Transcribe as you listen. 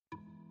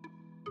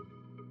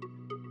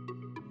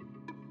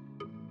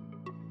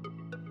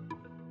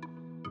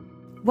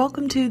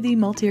Welcome to the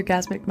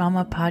Multi-Orgasmic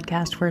Mama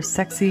podcast, where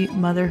sexy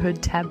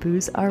motherhood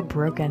taboos are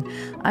broken.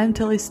 I'm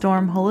Tilly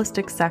Storm,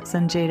 holistic sex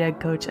and jade egg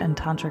coach and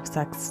tantric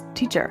sex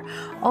teacher,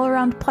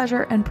 all-around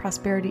pleasure and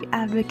prosperity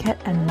advocate,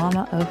 and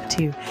mama of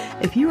two.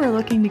 If you are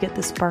looking to get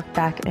the spark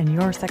back in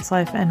your sex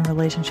life and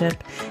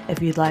relationship, if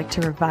you'd like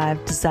to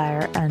revive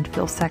desire and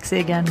feel sexy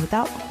again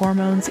without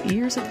hormones,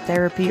 years of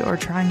therapy, or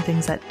trying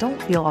things that don't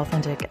feel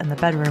authentic in the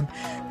bedroom,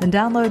 then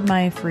download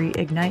my free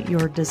Ignite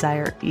Your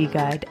Desire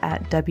e-guide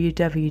at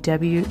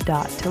www.tillystorm.com/e-guide.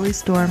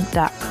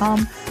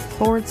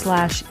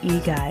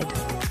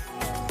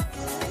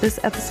 This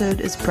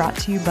episode is brought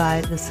to you by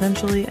the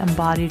Sensually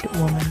Embodied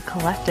Woman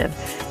Collective.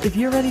 If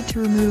you're ready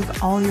to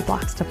remove all your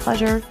blocks to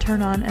pleasure,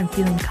 turn on and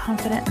feeling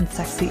confident and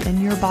sexy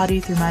in your body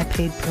through my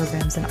paid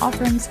programs and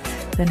offerings,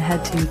 then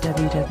head to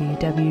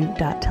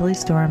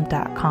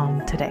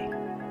www.tillystorm.com today.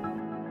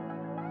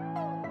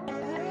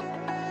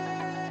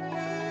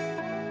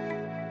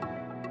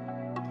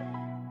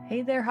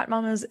 Hey there, hot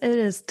mamas. It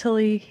is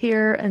Tilly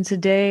here, and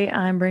today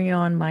I'm bringing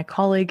on my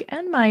colleague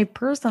and my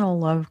personal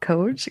love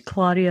coach,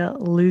 Claudia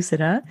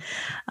Lucida,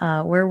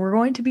 where we're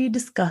going to be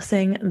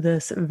discussing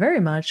this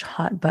very much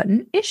hot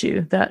button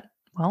issue that,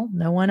 well,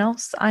 no one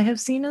else I have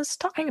seen is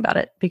talking about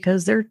it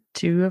because they're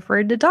too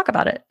afraid to talk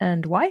about it.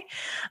 And why?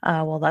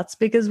 Well, that's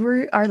because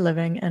we are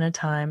living in a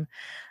time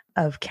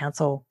of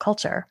cancel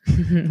culture.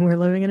 We're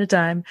living in a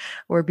time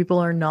where people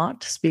are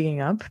not speaking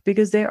up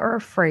because they are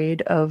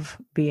afraid of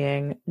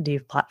being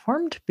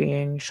deplatformed,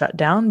 being shut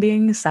down,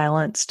 being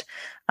silenced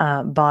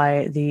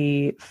by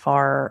the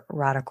far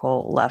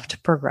radical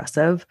left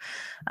progressive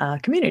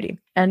community.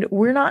 And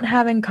we're not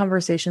having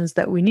conversations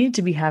that we need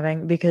to be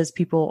having because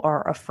people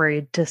are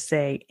afraid to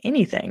say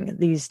anything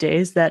these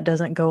days that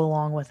doesn't go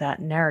along with that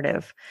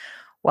narrative.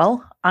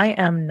 Well, I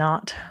am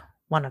not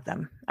one of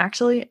them.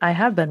 Actually, I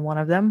have been one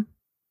of them,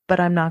 but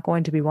I'm not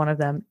going to be one of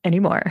them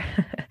anymore.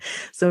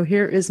 So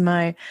here is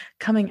my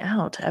coming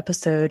out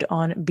episode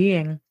on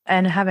being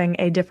and having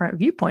a different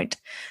viewpoint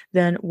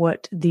than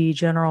what the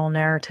general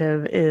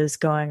narrative is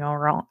going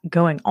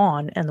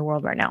on in the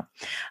world right now.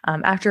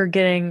 After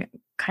getting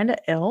kind of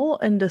ill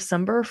in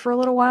December for a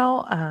little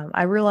while,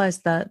 I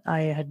realized that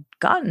I had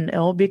gotten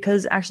ill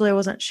because actually I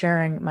wasn't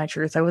sharing my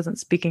truth. I wasn't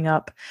speaking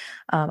up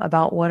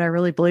about what I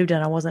really believed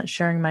in. I wasn't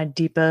sharing my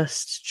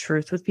deepest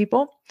truth with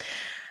people.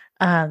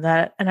 And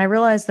I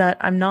realized that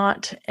I'm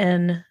not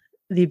in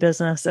the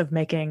business of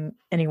making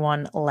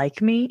anyone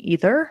like me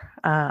either.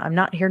 I'm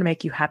not here to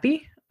make you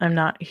happy. I'm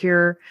not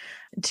here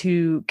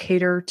to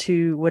cater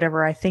to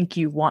whatever I think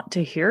you want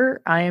to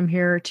hear. I am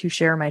here to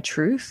share my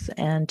truth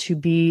and to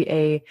be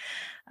a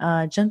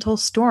gentle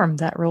storm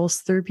that rolls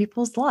through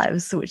people's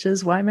lives, which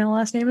is why my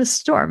last name is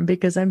Storm,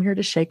 because I'm here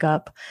to shake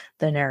up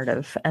the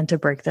narrative and to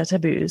break the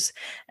taboos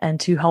and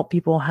to help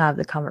people have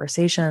the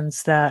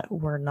conversations that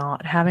we're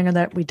not having or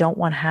that we don't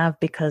want to have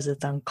because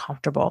it's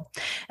uncomfortable.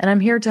 And I'm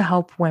here to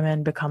help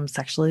women become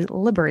sexually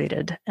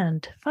liberated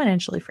and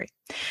financially free.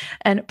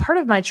 And part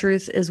of my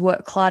truth is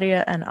what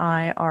Claudia and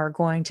I are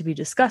going to be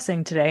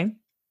discussing today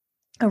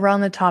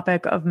around the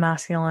topic of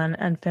masculine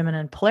and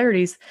feminine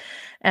polarities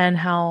and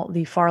how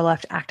the far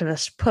left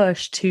activist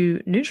push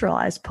to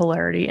neutralize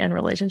polarity in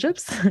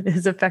relationships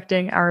is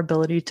affecting our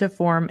ability to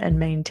form and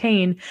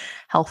maintain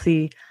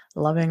healthy,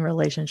 loving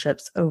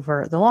relationships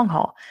over the long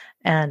haul.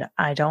 And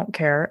I don't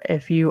care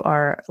if you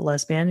are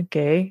lesbian,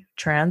 gay,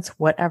 trans,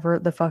 whatever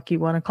the fuck you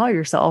want to call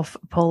yourself,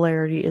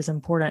 polarity is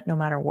important no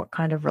matter what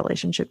kind of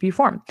relationship you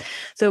form.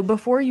 So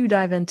before you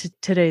dive into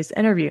today's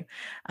interview,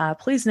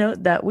 please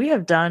note that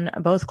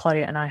both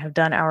Claudia and I have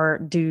done our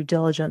due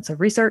diligence of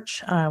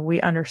research.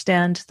 We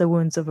understand the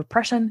wounds of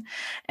oppression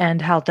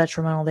and how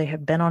detrimental they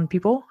have been on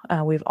people.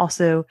 We've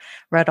also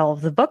read all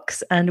of the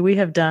books and we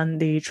have done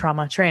the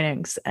trauma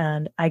trainings,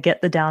 and I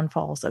get the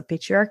downfalls of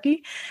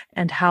patriarchy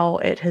and how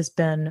it has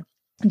been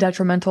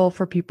detrimental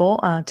for people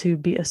to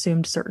be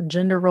assumed certain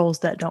gender roles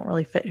that don't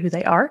really fit who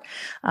they are.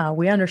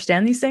 We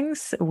understand these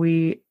things.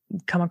 We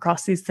come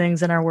across these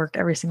things in our work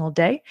every single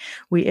day.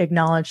 We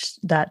acknowledge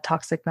that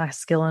toxic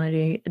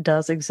masculinity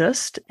does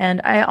exist. And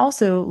I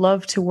also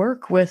love to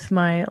work with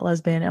my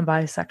lesbian and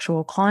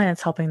bisexual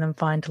clients, helping them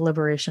find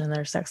liberation in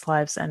their sex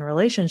lives and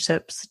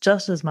relationships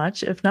just as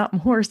much, if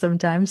not more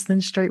sometimes, than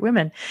straight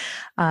women.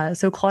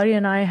 So Claudia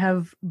and I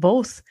have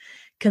both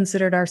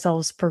considered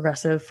ourselves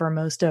progressive for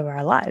most of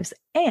our lives.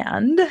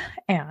 And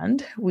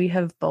we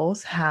have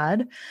both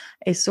had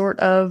a sort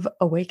of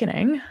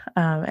awakening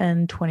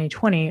in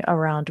 2020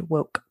 around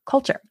woke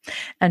culture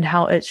and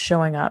how it's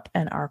showing up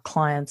in our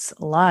clients'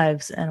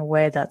 lives in a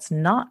way that's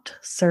not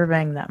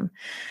serving them.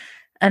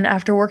 And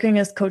after working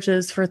as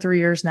coaches for 3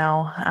 years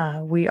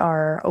now, we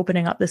are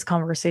opening up this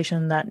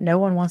conversation that no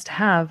one wants to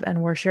have.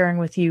 And we're sharing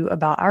with you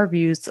about our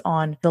views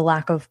on the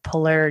lack of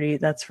polarity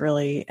that's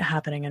really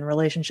happening in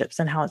relationships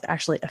and how it's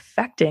actually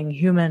affecting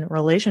human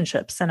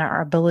relationships and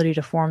our ability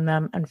to form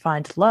them and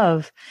find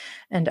love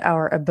and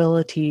our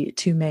ability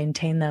to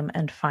maintain them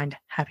and find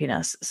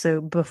happiness. So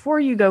before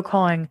you go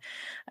calling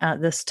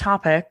this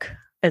topic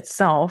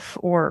itself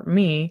or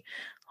me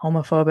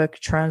homophobic,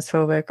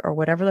 transphobic, or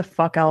whatever the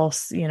fuck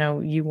else,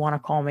 you want to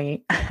call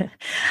me,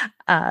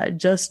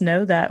 just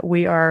know that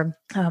we are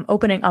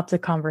opening up the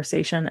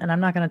conversation, and I'm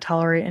not going to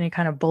tolerate any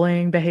kind of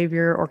bullying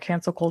behavior or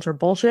cancel culture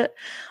bullshit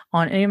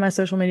on any of my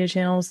social media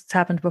channels. It's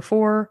happened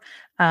before,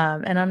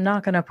 and I'm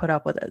not going to put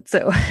up with it.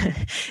 So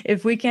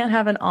if we can't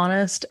have an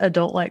honest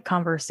adult-like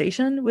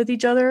conversation with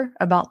each other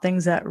about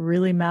things that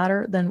really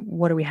matter, then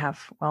what do we have?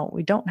 Well,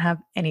 we don't have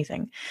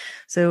anything.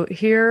 So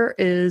here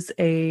is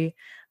the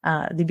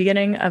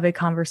beginning of a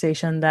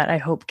conversation that I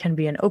hope can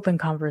be an open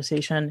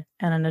conversation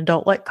and an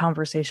adult-like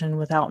conversation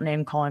without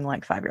name calling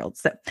like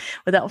 5-year-olds. So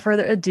without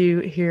further ado,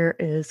 here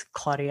is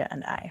Claudia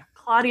and I.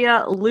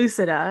 Claudia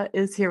Lucida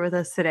is here with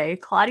us today.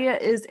 Claudia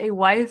is a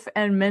wife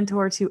and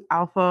mentor to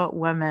alpha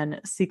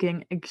women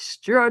seeking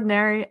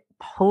extraordinary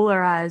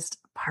polarized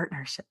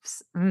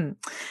partnerships.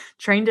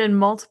 Trained in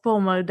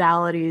multiple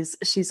modalities,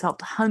 she's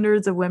helped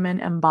hundreds of women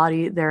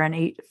embody their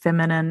innate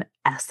feminine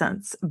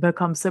essence,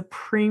 become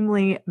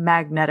supremely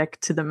magnetic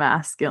to the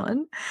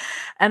masculine,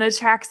 and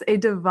attracts a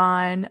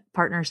divine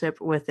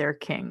partnership with their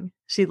king.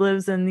 She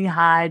lives in the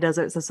high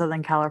deserts of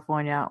Southern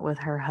California with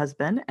her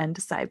husband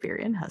and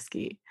Siberian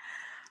Husky.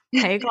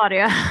 Hey,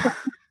 Claudia.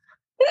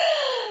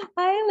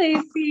 Hi,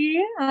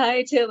 Lacey.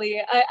 Hi, Tilly.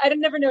 I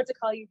don't never know what to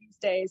call you these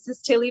days. Is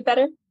Tilly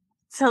better?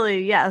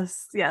 Tilly,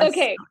 yes.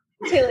 Okay,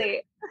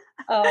 Tilly.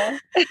 Oh.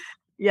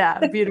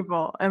 Yeah,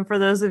 beautiful. And for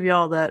those of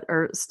y'all that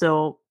are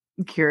still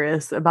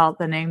curious about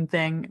the name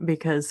thing,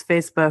 because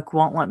Facebook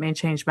won't let me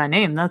change my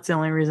name. That's the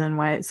only reason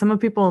why some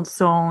people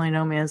still only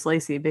know me as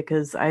Lacey,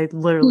 because I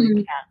literally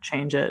can't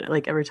change it.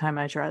 Like every time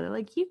I try, they're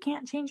like, you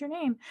can't change your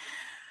name.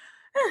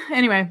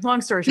 Anyway,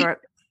 long story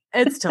short,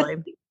 it's Tilly.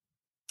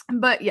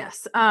 But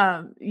yes,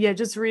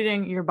 just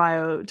reading your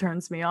bio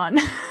turns me on.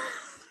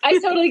 I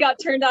totally got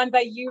turned on by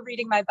you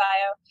reading my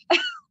bio.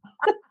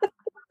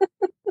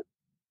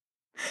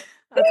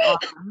 That's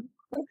awesome.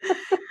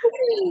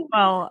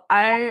 Well,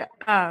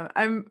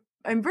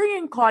 I'm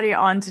bringing Claudia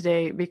on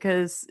today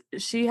because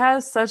she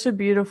has such a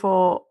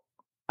beautiful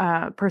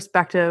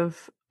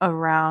perspective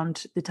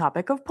around the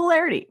topic of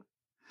polarity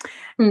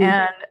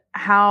and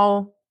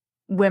how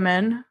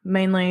women,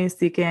 mainly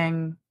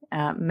seeking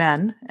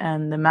men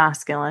and the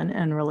masculine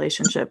in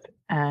relationship,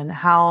 and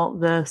how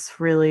this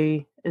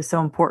really is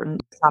so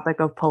important topic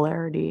of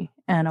polarity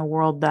in a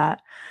world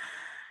that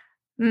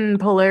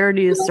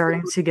polarity is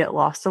starting to get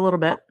lost a little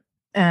bit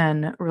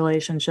in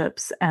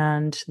relationships,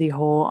 and the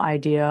whole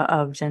idea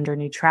of gender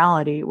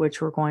neutrality,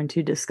 which we're going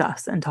to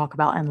discuss and talk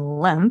about in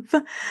length.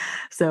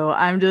 So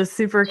I'm just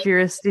super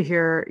curious to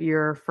hear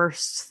your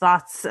first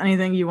thoughts,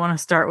 anything you want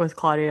to start with,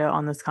 Claudia,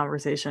 on this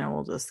conversation, and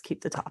we'll just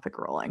keep the topic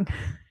rolling.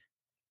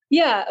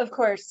 Yeah, of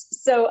course.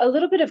 So a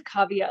little bit of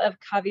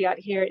caveat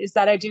here is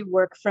that I do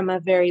work from a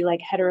very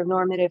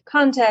heteronormative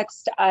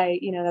context.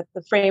 That's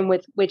the frame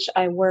with which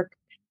I work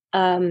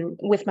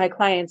with my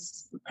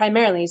clients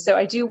primarily. So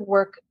I do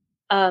work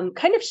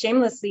kind of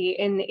shamelessly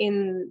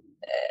and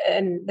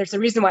there's a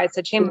reason why I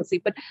said shamelessly,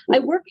 but I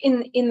work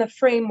in the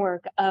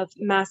framework of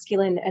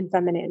masculine and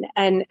feminine.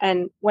 And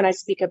when I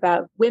speak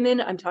about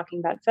women, I'm talking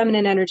about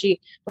feminine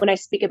energy. When I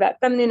speak about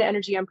feminine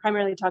energy, I'm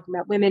primarily talking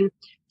about women.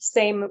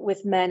 Same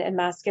with men and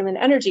masculine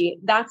energy.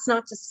 That's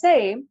not to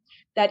say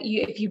that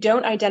if you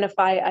don't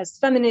identify as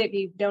feminine, if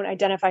you don't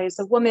identify as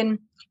a woman,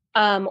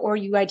 or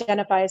you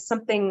identify as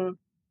something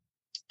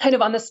kind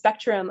of on the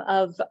spectrum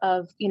of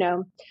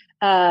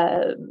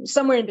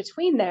somewhere in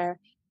between there,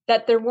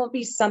 that there won't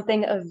be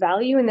something of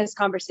value in this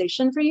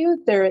conversation for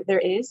you. There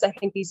is. I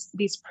think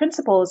these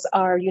principles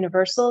are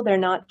universal. They're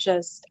not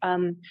just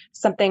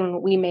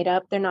something we made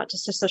up. They're not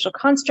just a social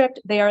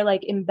construct. They are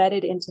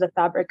embedded into the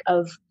fabric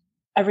of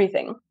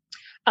everything.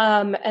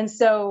 And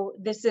so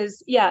this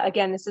is,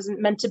 again, this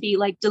isn't meant to be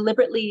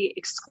deliberately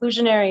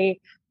exclusionary.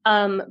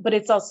 But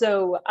it's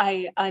also,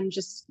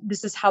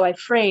 this is how I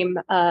frame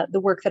the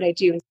work that I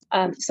do.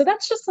 So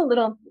that's just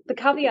the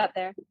caveat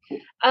there.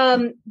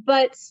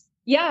 But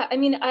yeah, I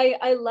mean,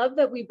 I love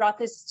that we brought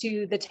this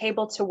to the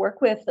table to work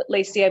with,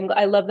 Lacey.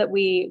 I love that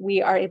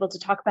we are able to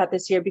talk about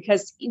this here,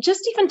 because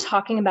just even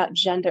talking about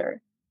gender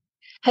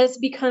has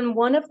become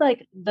one of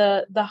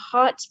the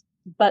hot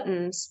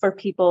buttons for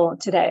people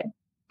today.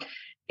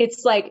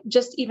 It's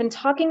just even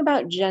talking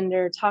about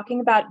gender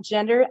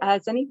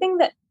as anything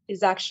that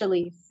is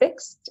actually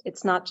fixed.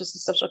 It's not just a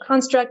social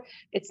construct.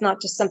 It's not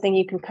just something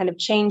you can kind of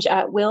change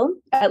at will,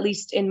 at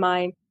least in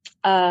my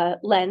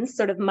lens,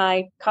 sort of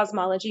my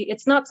cosmology.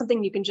 It's not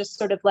something you can just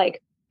sort of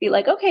be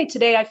okay,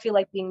 today I feel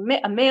like being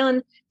a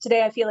man.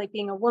 Today I feel like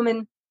being a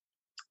woman.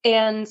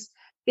 And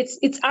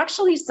it's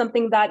actually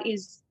something that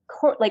is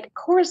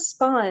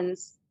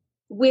corresponds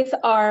with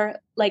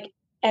our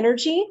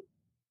energy,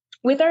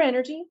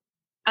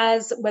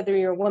 as whether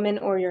you're a woman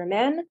or you're a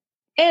man.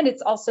 And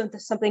it's also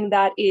something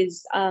that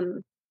is,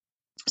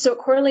 so it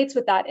correlates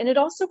with that. And it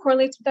also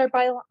correlates with our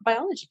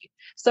biology.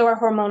 So our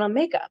hormonal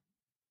makeup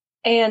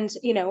and,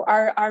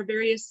 our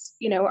various,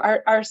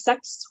 our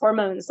sex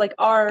hormones,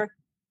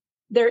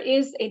 there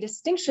is a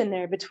distinction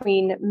there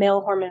between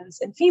male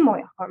hormones and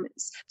female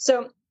hormones.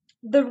 So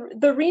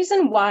the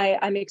reason why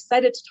I'm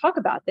excited to talk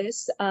about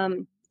this,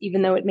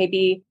 even though it may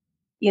be,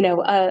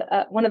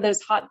 one of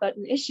those hot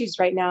button issues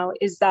right now,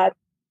 is that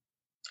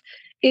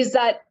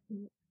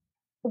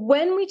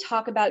when we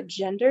talk about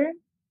gender,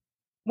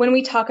 when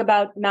we talk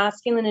about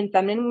masculine and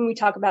feminine, when we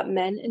talk about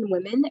men and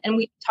women, and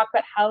we talk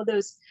about how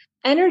those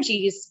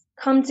energies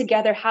come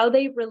together, how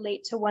they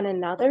relate to one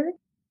another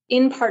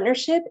in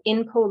partnership,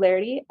 in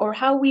polarity, or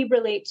how we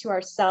relate to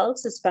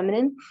ourselves as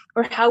feminine,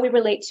 or how we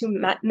relate to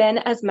men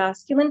as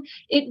masculine,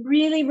 it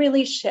really,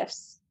 really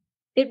shifts.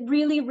 It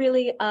really,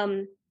 really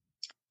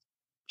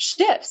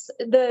shifts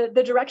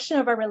the direction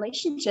of our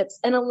relationships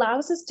and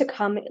allows us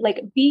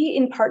to be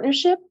in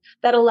partnership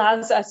that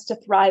allows us to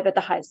thrive at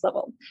the highest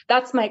level.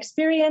 That's my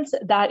experience.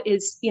 That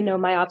is,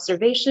 my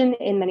observation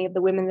in many of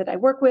the women that I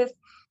work with.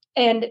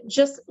 And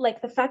just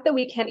like the fact that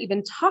we can't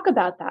even talk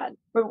about that,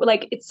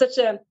 like it's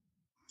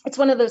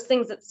one of those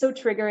things that's so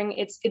triggering.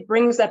 It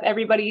brings up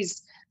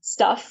everybody's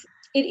stuff.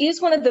 It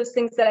is one of those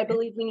things that I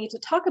believe we need to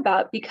talk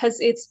about, because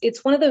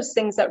it's one of those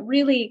things that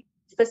really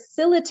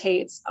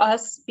facilitates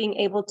us being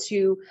able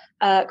to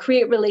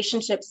create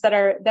relationships that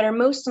are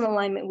most in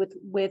alignment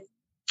with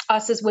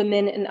us as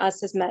women and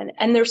us as men.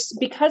 And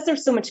because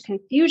there's so much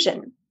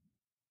confusion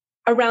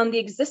around the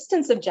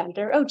existence of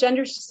gender. Oh,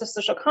 gender is just a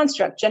social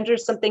construct. Gender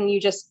is something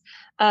you just,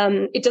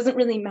 it doesn't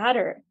really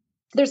matter.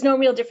 There's no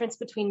real difference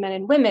between men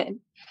and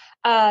women.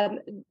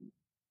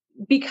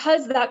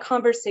 Because that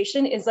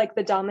conversation is like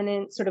the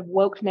dominant sort of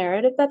woke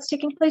narrative that's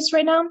taking place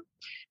right now.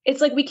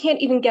 It's like we can't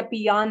even get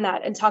beyond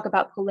that and talk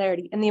about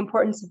polarity and the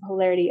importance of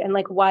polarity and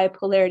like why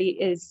polarity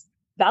is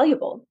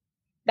valuable.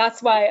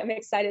 That's why I'm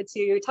excited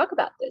to talk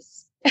about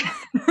this.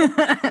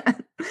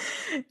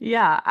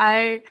 Yeah,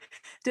 I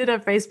did a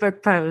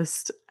Facebook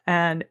post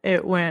and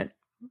it went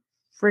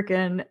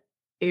freaking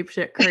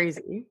apeshit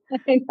crazy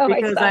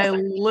because I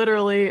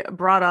literally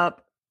brought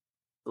up,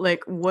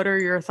 like, what are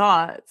your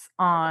thoughts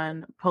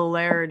on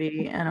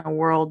polarity in a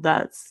world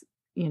that's,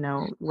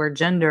 where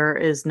gender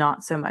is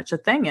not so much a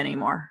thing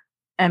anymore?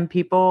 And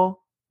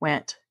people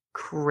went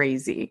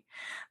crazy.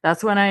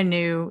 That's when I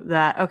knew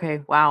that,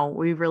 okay, wow,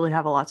 we really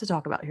have a lot to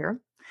talk about here,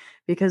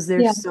 because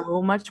there's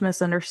so much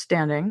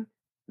misunderstanding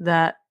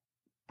that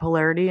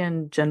polarity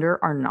and gender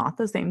are not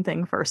the same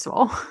thing, first of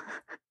all.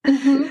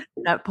 Mm-hmm.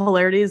 That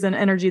polarity is an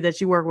energy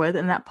that you work with,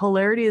 and that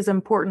polarity is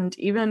important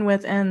even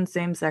within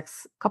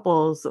same-sex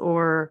couples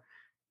or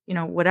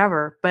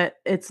whatever. But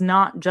it's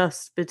not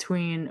just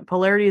between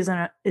polarity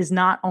is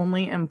not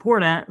only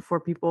important for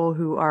people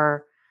who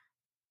are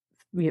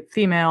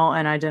female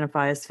and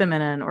identify as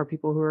feminine, or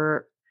people who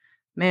are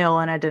male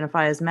and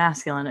identify as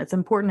masculine. It's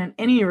important in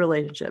any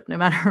relationship, no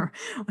matter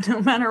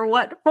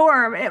what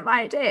form it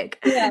might take.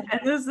 Yeah. And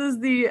this is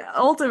the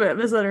ultimate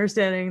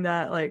misunderstanding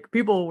that like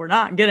people were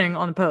not getting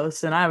on the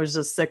post. And I was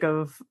just sick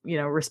of,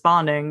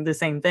 responding the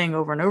same thing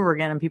over and over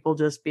again, and people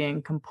just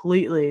being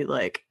completely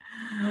like,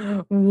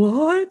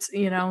 what? So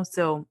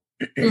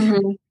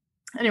mm-hmm.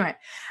 Anyway.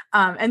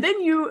 And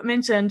then you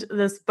mentioned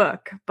this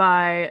book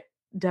by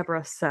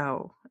Deborah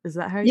So. Is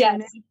that how you say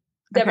it?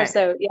 Deborah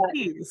So, yeah.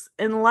 Please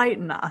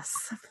enlighten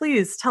us.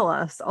 Please tell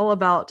us all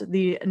about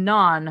the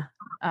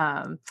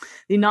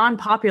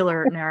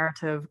non-popular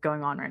narrative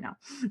going on right now.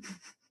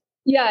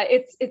 Yeah,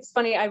 it's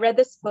funny. I read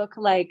this book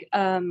like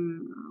a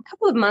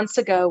couple of months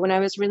ago when I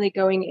was really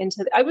going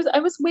into. I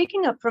was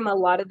waking up from a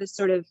lot of this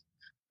sort of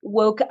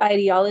woke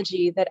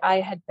ideology that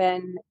I had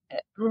been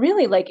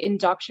really like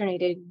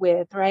indoctrinated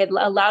with, or I had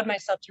allowed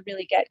myself to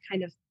really get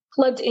kind of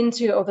plugged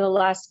into over the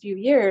last few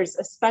years,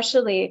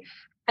 especially.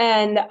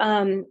 And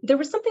there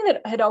was something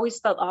that had always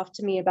felt off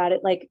to me about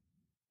it. Like,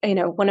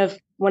 one of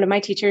my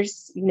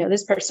teachers,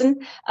 this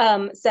person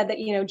said that,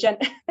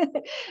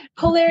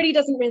 polarity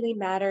doesn't really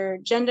matter.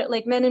 Gender,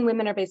 like men and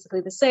women are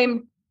basically the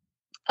same.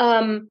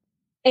 And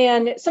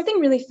something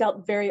really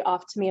felt very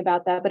off to me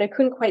about that, but I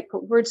couldn't quite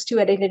put words to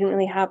it. I didn't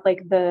really have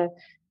like the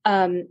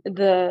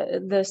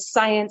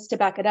science to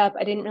back it up.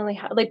 I didn't really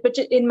have but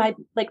in my,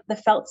 like the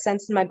felt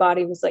sense in my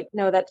body was like,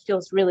 no, that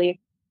feels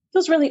really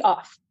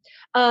off.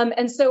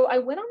 And so I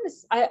went on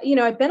this,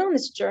 I've been on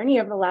this journey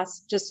over the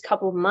last just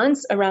couple of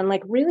months around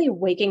like really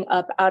waking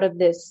up out of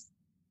this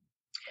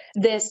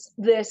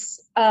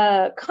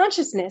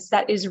consciousness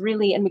that is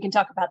really, and we can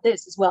talk about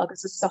this as well,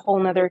 because this is a whole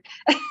nother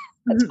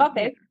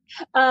topic.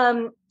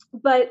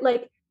 But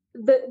like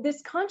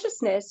this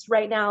consciousness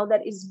right now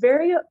that is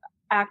very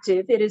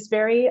active, it is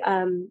very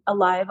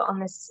alive on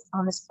this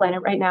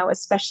planet right now,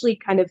 especially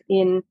kind of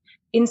in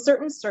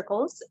certain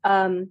circles,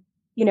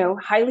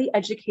 highly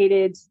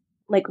educated,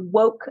 like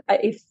woke,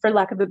 if for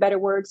lack of a better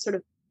word, sort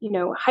of,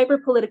 hyper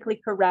politically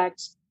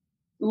correct,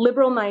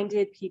 liberal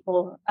minded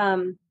people.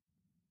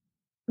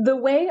 The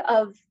way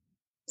of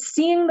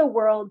seeing the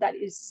world that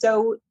is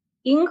so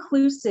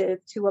inclusive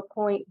to a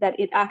point that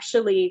it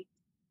actually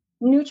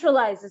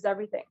neutralizes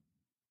everything.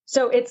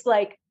 So it's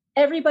like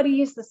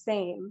everybody is the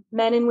same.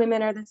 Men and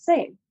women are the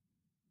same.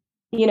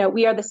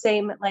 we are the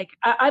same. Like,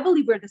 I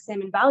believe we're the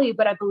same in value,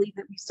 but I believe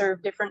that we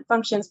serve different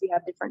functions. We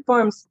have different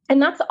forms.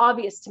 And that's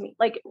obvious to me.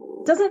 Like,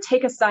 it doesn't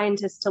take a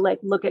scientist to like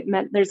look at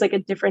men. There's like a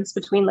difference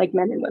between like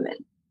men and women.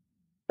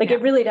 Like,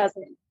 it really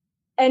doesn't.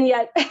 And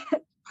yet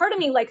part of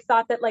me like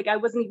thought that like I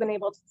wasn't even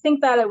able to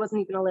think that, I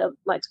wasn't even allowed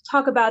like to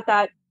talk about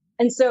that.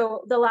 And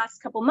so the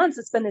last couple months,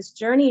 it's been this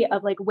journey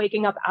of like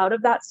waking up out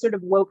of that sort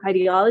of woke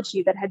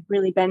ideology that had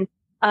really been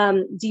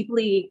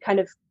deeply kind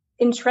of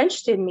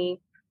entrenched in me.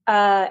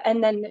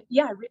 And then,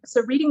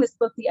 so reading this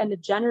book, The End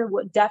of Gender,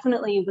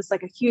 definitely was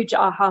like a huge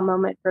aha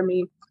moment for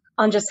me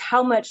on just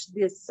how much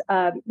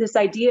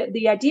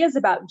the ideas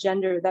about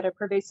gender that are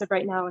pervasive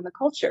right now in the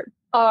culture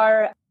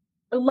are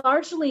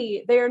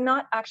largely, they're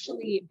not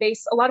actually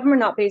based, a lot of them are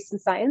not based in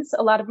science.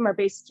 A lot of them are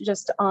based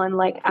just on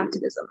like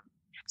activism.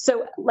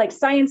 So like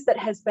science that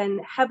has been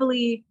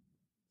heavily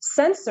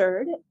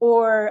censored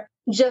or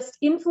just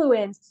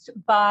influenced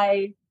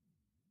by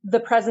the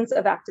presence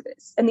of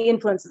activists and the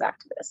influence of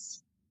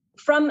activists.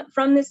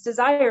 From this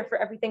desire for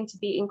everything to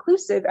be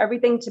inclusive,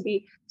 everything to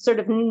be sort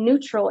of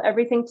neutral,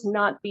 everything to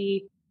not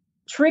be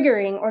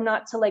triggering or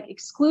not to like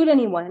exclude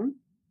anyone,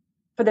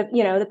 for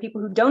the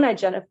people who don't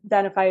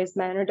identify as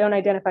men or don't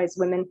identify as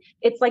women,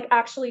 it's like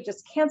actually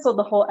just canceled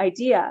the whole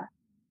idea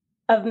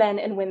of men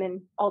and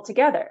women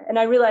altogether. And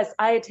I realized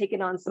I had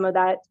taken on some of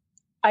that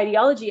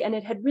ideology, and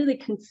it had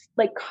really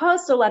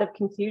caused a lot of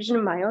confusion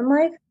in my own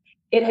life.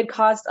 It had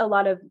caused a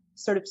lot of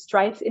sort of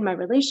strife in my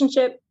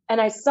relationship.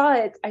 And I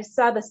saw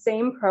the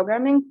same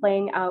programming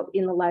playing out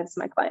in the lives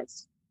of my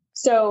clients.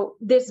 So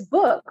this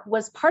book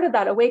was part of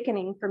that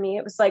awakening for me.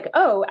 It was like,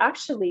 oh,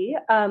 actually,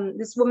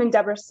 this woman,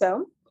 Deborah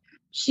So,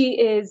 she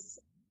is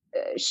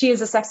a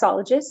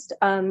sexologist.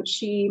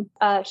 She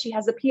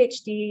has a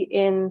PhD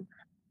in,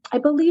 I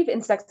believe, in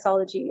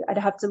sexology. I'd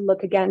have to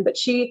look again, but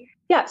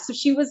so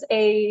she was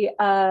a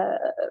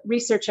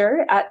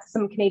researcher at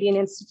some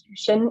Canadian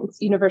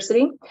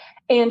university,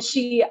 and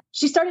she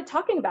started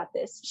talking about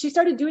this. She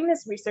started doing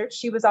this research.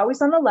 She was always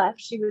on the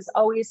left. She was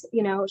always,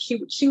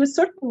 she was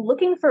sort of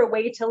looking for a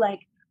way to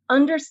like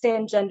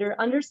understand gender,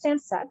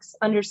 understand sex,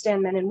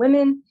 understand men and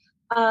women,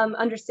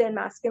 understand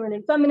masculine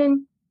and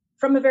feminine,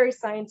 from a very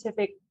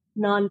scientific,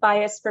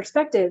 non-biased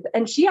perspective.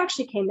 And she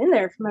actually came in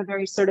there from a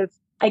very sort of,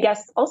 I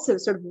guess, also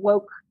sort of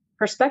woke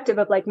perspective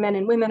of like men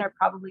and women are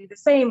probably the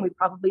same. We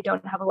probably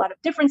don't have a lot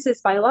of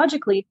differences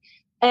biologically.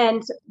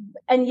 And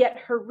yet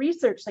her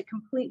research like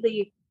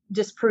completely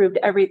disproved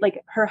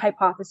her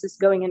hypothesis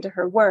going into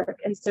her work.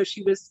 And so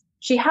she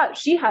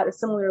had a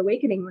similar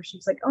awakening where she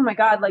was like, oh my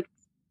God, like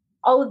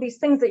all of these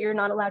things that you're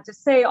not allowed to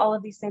say, all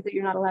of these things that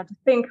you're not allowed to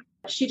think.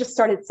 She just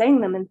started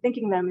saying them and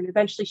thinking them. And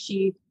eventually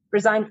she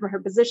resigned from her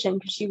position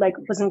because she like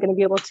wasn't going to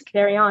be able to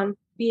carry on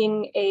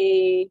being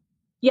a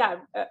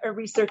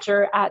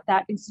researcher at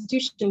that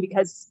institution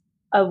because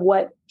of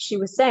what she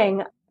was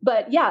saying.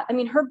 But yeah, I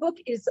mean, her book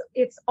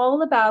it's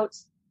all about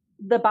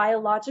the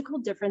biological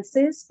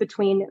differences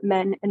between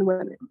men and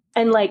women,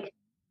 and like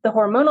the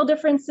hormonal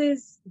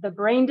differences, the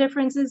brain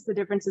differences, the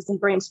differences in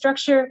brain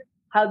structure,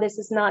 how this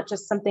is not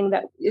just something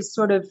that is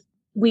sort of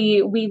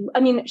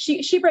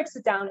she breaks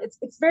it down.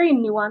 It's very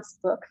nuanced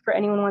book for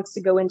anyone who wants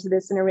to go into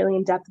this in a really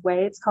in-depth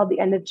way. It's called The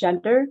End of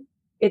Gender.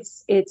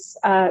 It's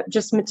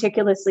just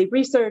meticulously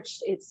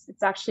researched. It's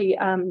actually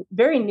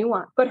very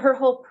nuanced. But her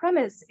whole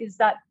premise is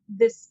that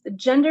this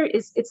gender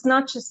it's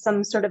not just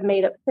some sort of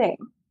made up thing.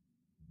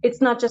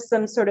 It's not just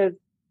some sort of,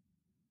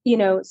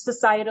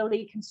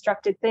 societally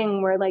constructed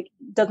thing where like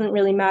doesn't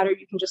really matter.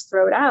 You can just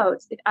throw it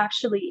out. It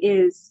actually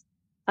is.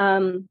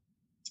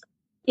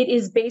 It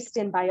is based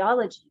in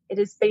biology. It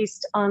is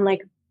based on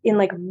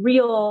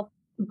real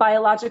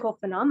biological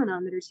phenomena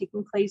that are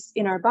taking place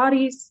in our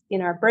bodies,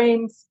 in our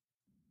brains.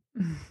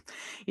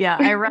 Yeah,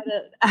 I read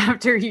it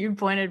after you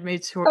pointed me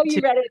to. Oh,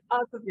 you read it?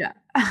 Awesome. Yeah.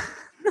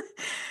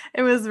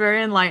 It was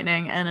very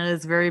enlightening, and it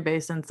is very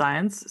based in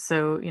science.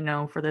 So,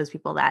 for those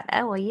people that,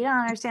 oh, well, you don't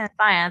understand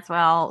science.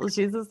 Well,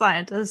 she's a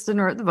scientist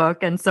and wrote the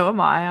book, and so am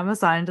I. I'm a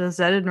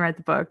scientist. I didn't write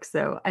the book,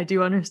 so I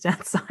do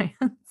understand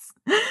science.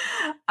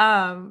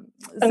 I'm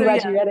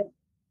glad you read it.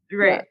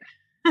 Right.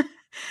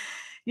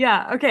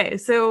 Yeah. Okay.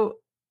 So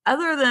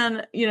other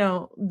than,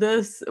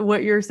 this,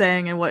 what you're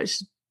saying and what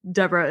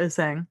Deborah is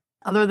saying,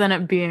 other than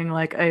it being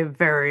like a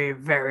very,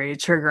 very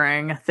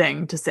triggering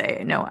thing to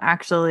say, no,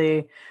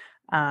 actually,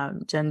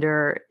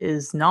 gender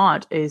is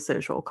not a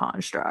social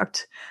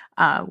construct,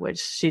 which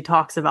she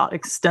talks about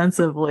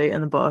extensively in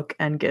the book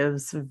and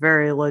gives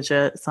very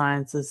legit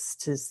sciences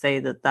to say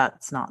that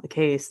that's not the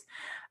case.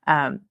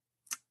 How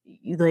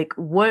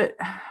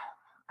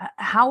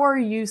are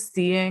you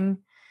seeing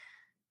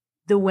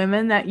the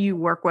women that you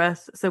work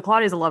with? So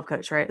Claudia's a love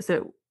coach, right?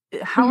 So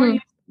how are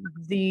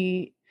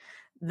you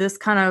this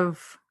kind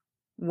of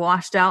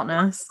washed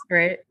outness,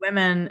 right?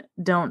 Women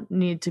don't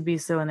need to be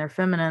so in their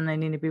feminine, they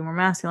need to be more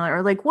masculine.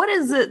 Or like, what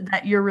is it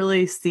that you're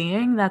really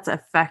seeing that's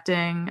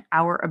affecting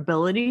our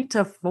ability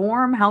to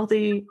form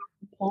healthy,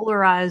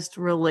 polarized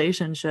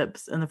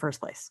relationships in the first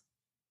place?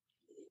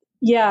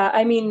 Yeah,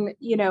 I mean,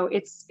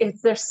 it's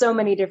there's so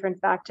many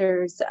different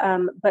factors,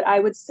 but I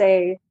would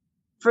say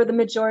for the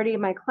majority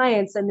of my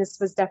clients, and this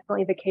was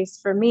definitely the case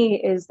for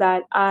me, is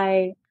that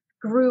I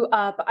grew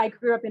up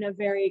in a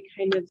very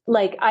kind of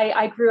like,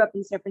 I grew up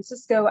in San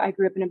Francisco. I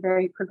grew up in a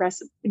very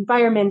progressive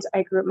environment.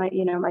 I grew up,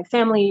 my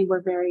family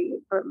were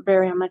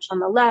very much on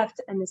the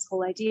left. And this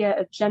whole idea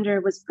of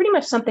gender was pretty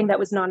much something that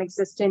was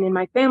non-existent in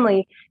my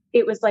family.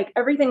 It was like,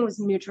 everything was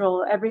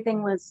neutral.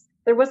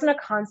 There wasn't a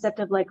concept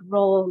of like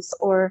roles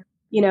or,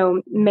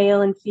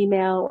 male and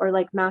female, or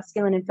like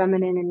masculine and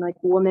feminine, and like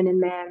woman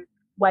and man,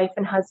 wife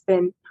and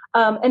husband.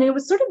 And it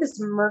was sort of this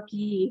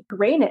murky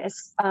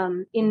grayness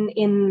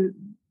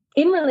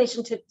in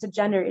relation to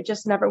gender. It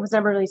just was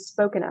never really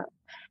spoken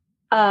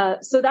of.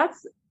 So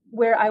that's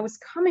where I was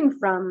coming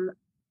from.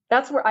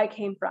 That's where I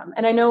came from.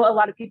 And I know a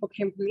lot of people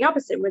came from the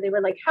opposite, where they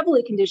were like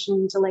heavily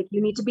conditioned to like, you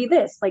need to be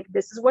this, like,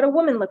 this is what a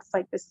woman looks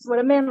like. This is what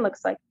a man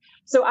looks like.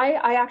 So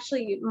I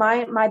actually,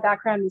 my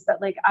background is that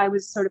like, I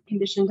was sort of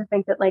conditioned to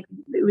think that like,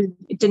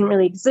 it didn't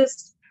really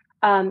exist.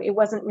 It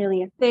wasn't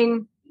really a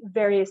thing.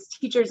 Various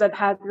teachers I've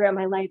had throughout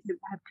my life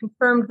have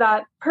confirmed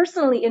that.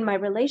 Personally, in my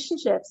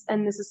relationships,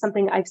 and this is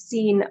something I've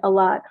seen a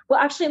lot. Well,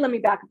 actually, let me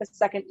back up a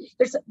second.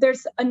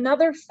 There's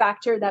another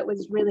factor that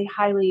was really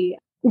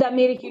that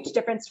made a huge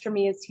difference for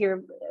me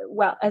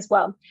as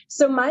well.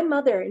 So my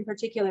mother in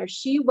particular,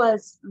 she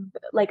was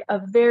like a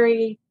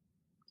very,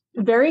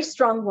 very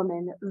strong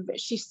woman.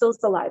 She's still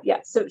alive. Yeah.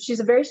 So she's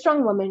a very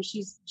strong woman.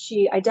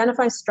 She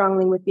identifies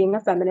strongly with being a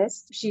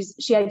feminist.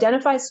 She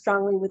identifies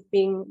strongly with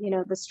being,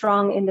 the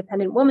strong,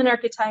 independent woman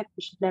archetype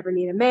who should never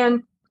need a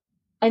man.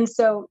 And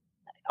so,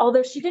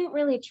 although she didn't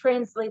really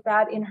translate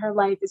that in her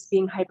life as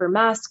being hyper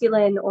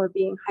masculine or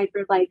being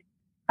hyper like,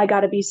 I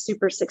got to be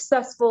super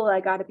successful, I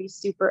got to be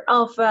super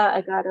alpha,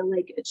 I got to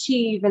like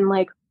achieve and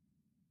like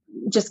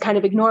just kind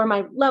of ignore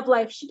my love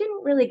life. She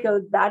didn't really go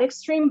that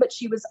extreme, but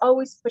she was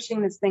always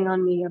pushing this thing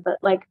on me about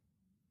like,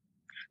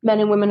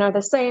 men and women are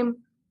the same.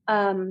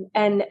 And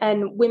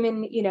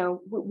women,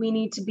 we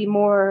need to be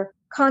more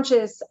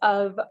conscious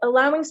of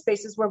allowing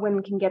spaces where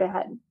women can get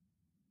ahead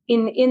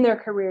in their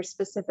careers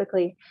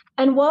specifically.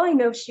 And while I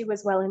know she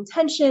was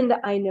well-intentioned,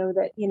 I know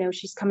that,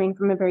 she's coming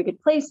from a very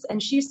good place,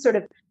 and she's sort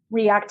of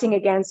reacting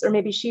against, or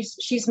maybe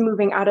she's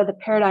moving out of the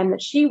paradigm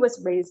that she was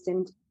born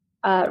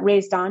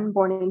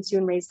into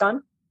and raised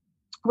on,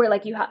 where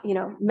like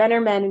men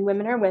are men and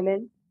women are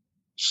women.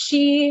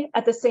 She,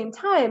 at the same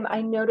time,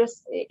 I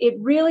noticed it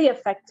really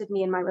affected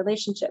me in my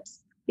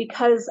relationships,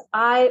 because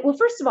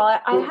first of all,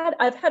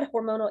 I've had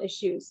hormonal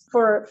issues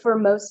for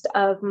most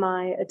of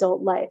my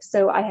adult life.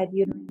 So I had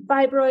uterine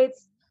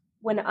fibroids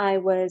when I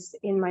was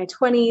in my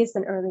 20s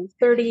and early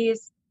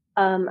 30s.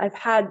 I've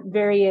had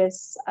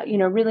various,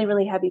 really,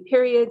 really heavy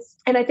periods.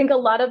 And I think a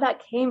lot of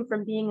that came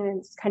from being in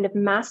this kind of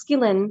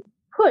masculine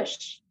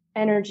push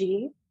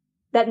energy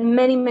that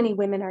many, many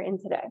women are in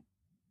today.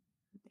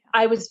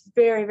 I was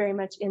very, very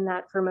much in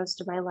that for most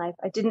of my life.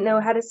 I didn't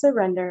know how to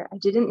surrender. I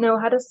didn't know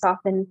how to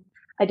soften.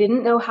 I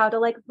didn't know how to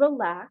like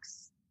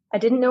relax. I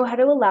didn't know how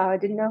to allow. I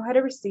didn't know how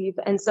to receive.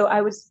 And so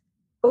I was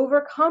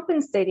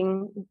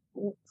overcompensating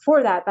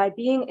for that by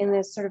being in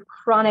this sort of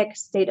chronic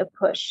state of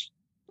push,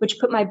 which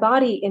put my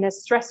body in a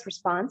stress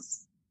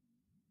response.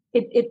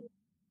 It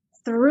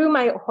threw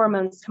my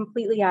hormones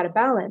completely out of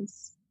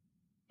balance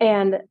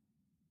and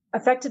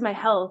affected my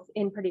health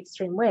in pretty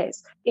extreme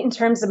ways. In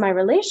terms of my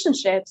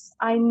relationships,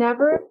 I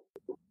never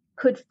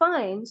could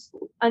find,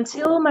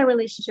 until my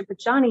relationship with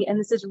Johnny, and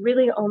this is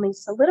really only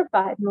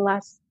solidified in the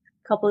last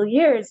couple of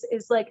years,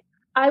 is like,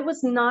 I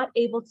was not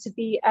able to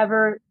be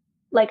ever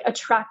like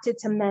attracted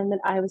to men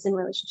that I was in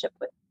relationship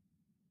with,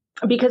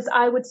 because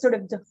I would sort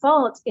of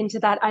default into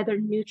that either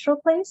neutral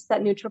place,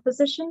 that neutral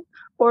position,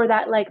 or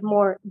that like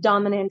more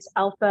dominant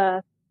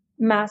alpha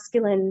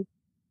masculine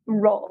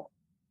role.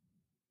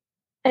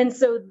 And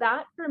so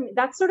that, for me,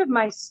 that's sort of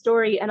my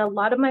story. And a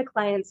lot of my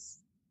clients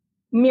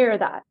mirror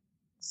that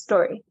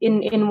story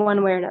in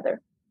one way or another.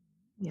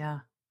 Yeah.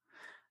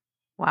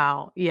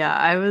 Wow. Yeah.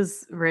 I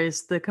was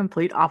raised the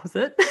complete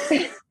opposite.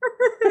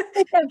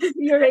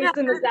 You're raised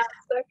in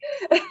disaster.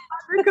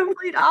 The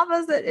complete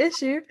opposite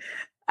issue.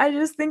 I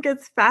just think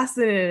it's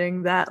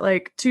fascinating that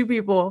like two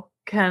people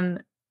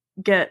can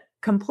get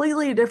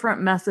completely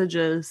different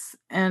messages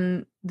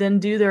and then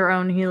do their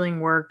own healing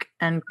work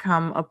and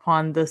come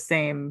upon the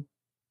same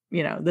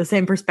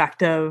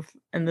perspective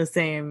and the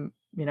same,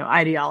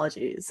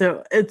 ideology.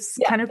 So it's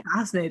kind of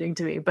fascinating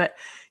to me. But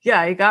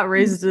yeah, I got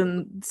raised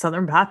in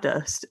Southern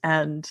Baptist,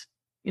 and,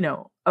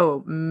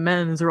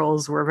 men's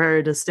roles were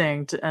very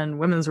distinct and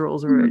women's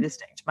roles were very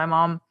distinct. My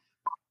mom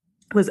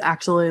was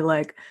actually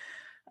like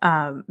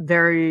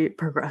very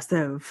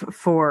progressive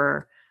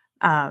for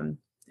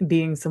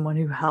being someone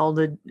who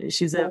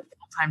she's a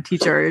full-time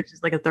teacher.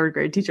 She's like a third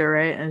grade teacher,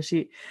 right? And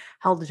she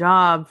held a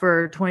job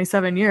for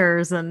 27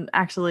 years and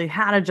actually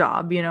had a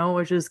job,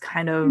 which is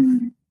kind of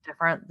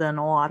different than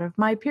a lot of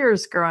my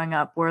peers growing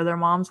up, where their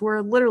moms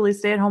were literally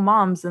stay-at-home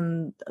moms,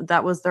 and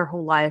that was their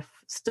whole life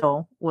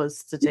still,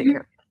 was to take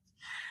care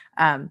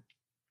of kids.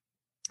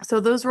 So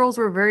those roles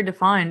were very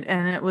defined,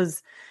 and it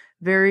was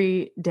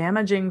very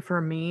damaging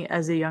for me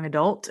as a young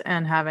adult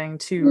and having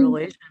two Mm,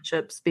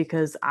 relationships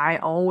because I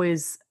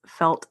always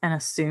felt and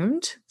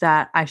assumed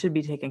that I should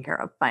be taken care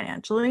of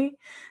financially,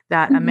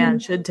 that a man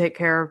mhm, should take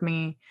care of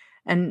me,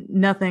 and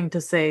nothing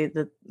to say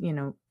that,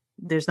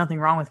 there's nothing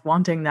wrong with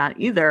wanting that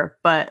either,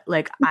 but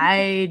like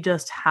I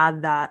just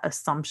had that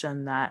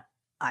assumption that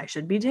I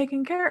should be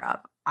taken care of.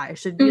 I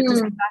should get to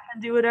sit mm, back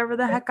and do whatever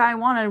the heck I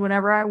wanted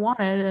whenever I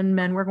wanted, and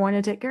men were going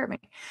to take care of me.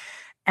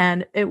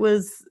 And it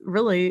was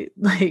really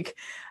like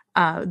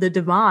the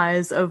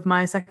demise of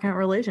my second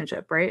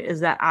relationship, right? Is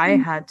that I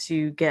mm, had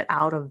to get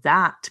out of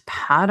that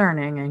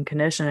patterning and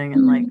conditioning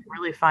and like mm,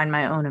 really find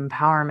my own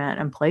empowerment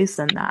and place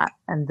in that.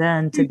 And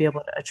then to be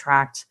able to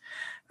attract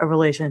a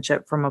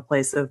relationship from a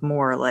place of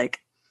more like,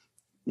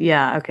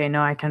 yeah, okay,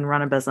 no, I can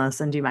run a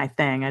business and do my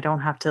thing. I don't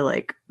have to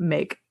like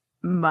make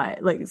my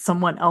like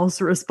someone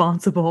else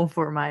responsible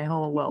for my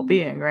whole mm.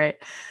 well-being, right?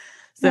 Right.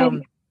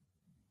 So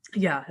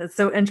yeah, it's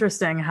so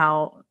interesting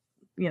how,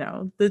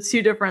 the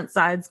two different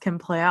sides can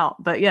play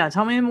out. But yeah,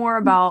 tell me more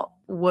about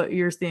what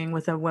you're seeing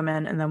with the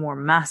women in the more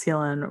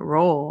masculine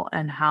role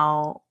and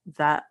how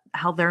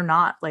they're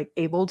not like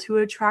able to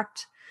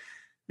attract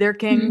their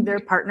king, Mhm. their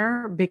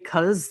partner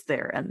because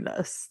they're in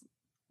this.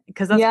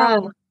 Because that's Yeah.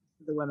 probably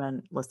the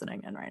women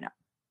listening in right now.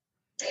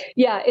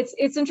 Yeah,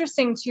 it's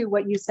interesting too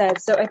what you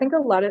said. So I think a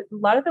lot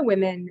of the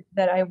women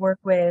that I work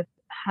with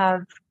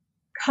have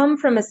come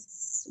from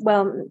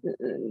well,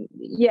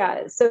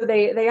 yeah. So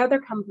they either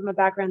come from a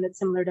background that's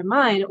similar to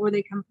mine, or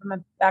they come from a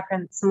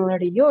background that's similar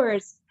to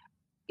yours.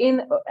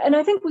 And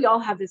I think we all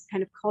have this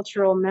kind of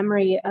cultural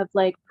memory of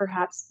like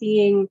perhaps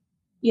being,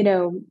 you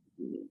know,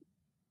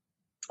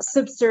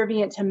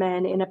 subservient to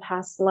men in a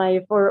past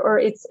life, or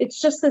it's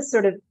just this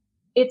sort of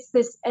it's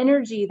this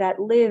energy that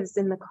lives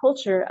in the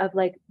culture of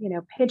like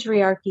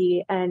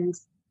patriarchy and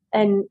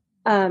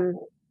um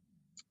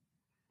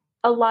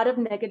a lot of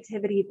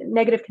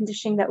negative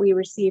conditioning that we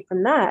receive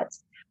from that.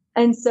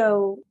 And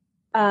so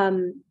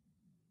um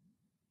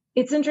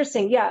it's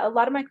interesting. Yeah, a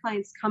lot of my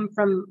clients come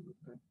from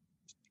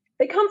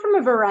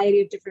a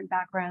variety of different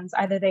backgrounds.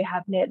 Either they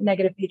have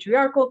negative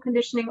patriarchal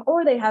conditioning,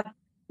 or they have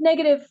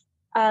negative,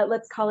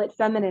 let's call it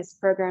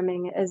feminist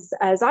programming, as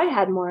I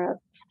had more of.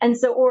 And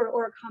so,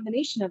 or a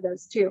combination of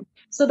those two.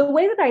 So the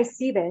way that I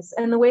see this,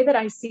 and the way that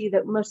I see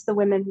that most of the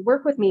women who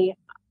work with me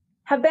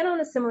have been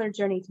on a similar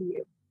journey to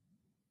you,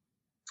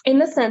 in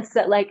the sense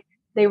that like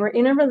they were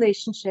in a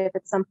relationship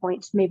at some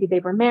point. Maybe they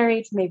were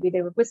married, maybe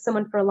they were with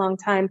someone for a long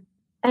time,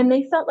 and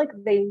they felt like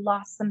they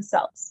lost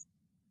themselves.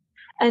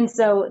 And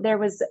so there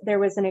was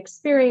an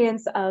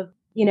experience of,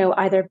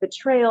 either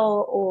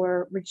betrayal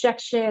or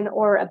rejection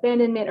or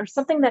abandonment or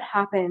something that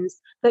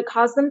happens that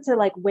caused them to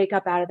like wake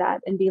up out of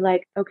that and be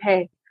like,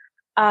 okay,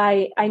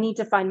 I need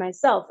to find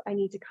myself. I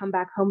need to come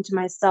back home to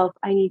myself.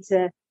 I need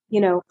to,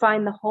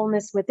 find the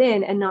wholeness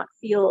within and not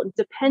feel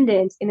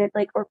dependent in it,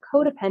 like, or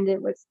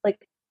codependent with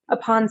like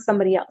upon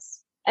somebody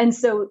else. And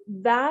so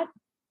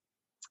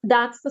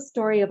that's the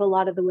story of a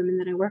lot of the women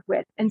that I work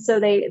with. And so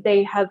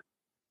they have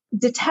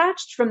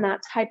detached from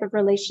that type of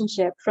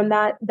relationship, from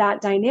that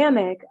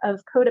dynamic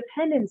of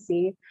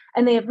codependency,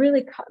 and they have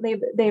really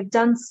they've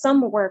done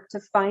some work to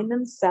find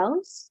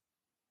themselves,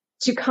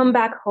 to come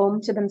back home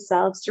to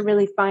themselves, to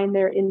really find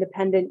their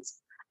independent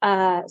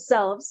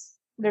selves,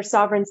 their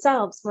sovereign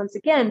selves once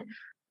again.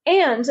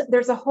 And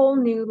there's a whole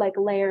new like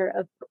layer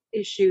of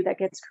issue that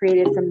gets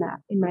created from that,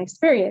 in my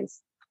experience,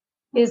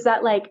 is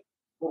that like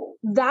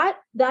that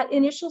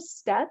initial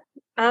step,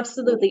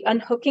 absolutely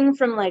unhooking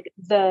from like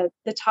the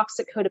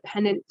toxic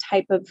codependent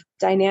type of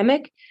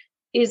dynamic,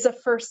 is a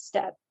first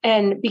step,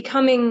 and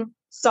becoming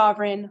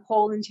sovereign,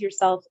 whole into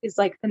yourself, is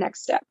like the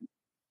next step.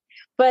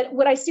 But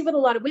what I see with a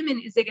lot of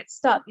women is they get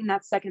stuck in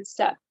that second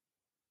step.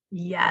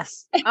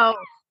 Yes. Oh,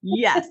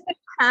 yes.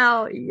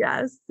 Hell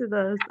yes to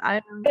this. I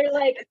am. They're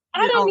like,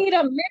 I don't need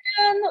a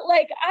man.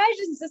 Like, I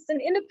just an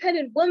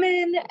independent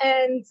woman,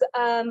 and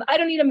I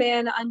don't need a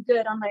man. I'm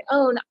good on my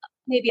own.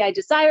 Maybe I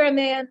desire a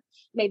man.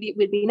 Maybe it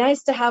would be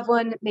nice to have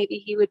one. Maybe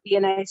he would be a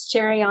nice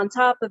cherry on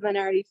top of an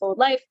already full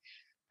life.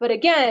 But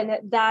again,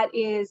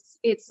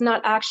 it's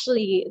not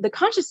actually the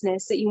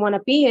consciousness that you want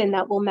to be in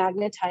that will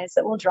magnetize,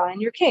 that will draw in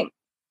your king.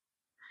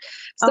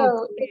 Oh,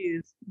 So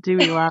please do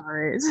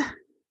elaborate.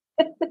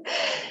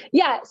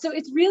 yeah, so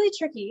it's really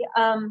tricky.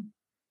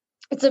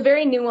 It's a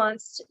very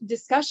nuanced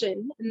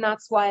discussion, and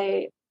that's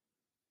why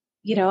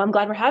I'm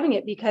glad we're having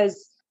it,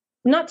 because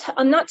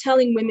I'm not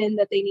telling women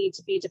that they need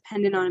to be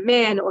dependent on a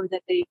man, or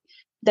that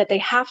they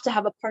have to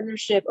have a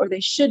partnership, or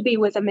they should be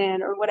with a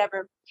man or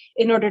whatever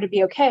in order to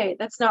be okay.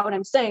 That's not what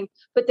I'm saying.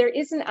 But there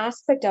is an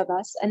aspect of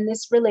us, and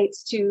this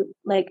relates to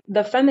like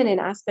the feminine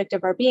aspect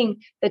of our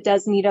being, that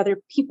does need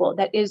other people,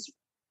 that is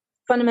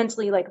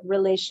fundamentally like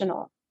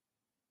relational.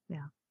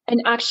 Yeah.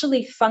 And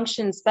actually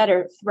functions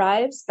better,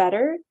 thrives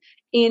better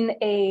in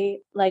a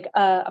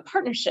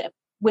partnership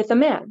with a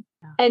man.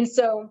 Yeah. And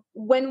so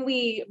when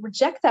we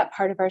reject that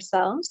part of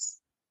ourselves,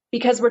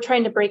 because we're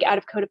trying to break out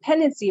of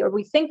codependency, or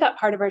we think that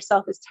part of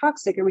ourselves is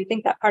toxic, or we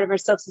think that part of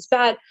ourselves is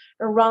bad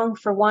or wrong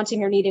for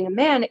wanting or needing a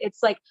man.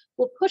 It's like,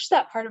 we'll push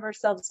that part of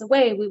ourselves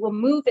away. We will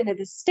move into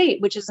this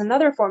state, which is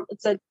another form.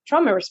 It's a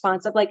trauma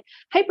response of like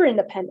hyper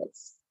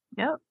independence.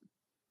 Yep.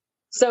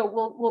 So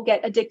we'll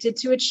get addicted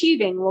to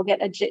achieving. We'll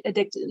get addicted,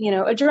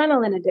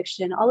 adrenaline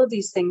addiction, all of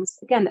these things,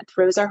 again, that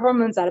throws our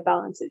hormones out of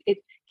balance. It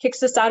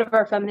kicks us out of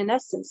our feminine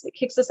essence. It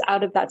kicks us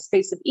out of that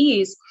space of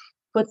ease,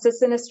 puts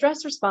us in a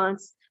stress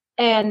response,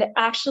 and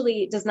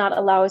actually does not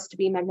allow us to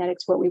be magnetic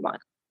to what we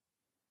want.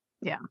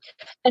 Yeah.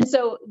 And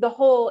so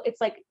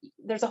it's like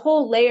there's a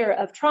whole layer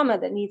of trauma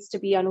that needs to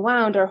be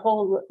unwound, or a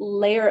whole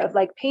layer of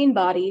like pain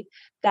body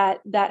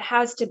that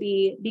has to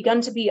be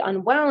begun to be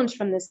unwound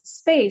from this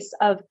space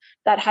of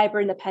that hyper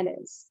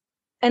independence,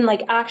 and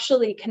like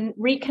actually can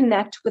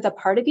reconnect with a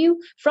part of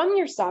you from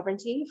your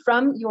sovereignty,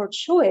 from your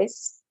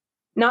choice,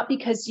 not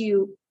because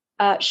you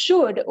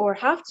should or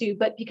have to,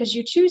 but because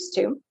you choose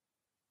to.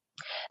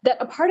 That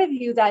a part of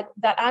you that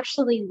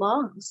actually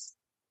longs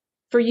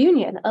for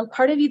union, a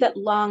part of you that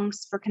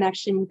longs for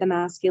connection with the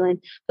masculine,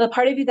 the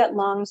part of you that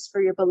longs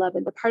for your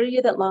beloved, the part of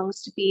you that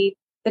longs to be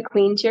the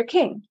queen to your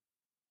king.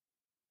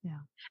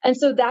 Yeah. And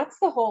so that's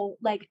the whole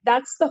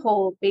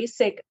the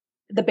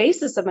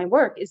basis of my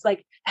work is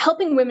like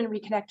helping women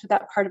reconnect with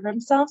that part of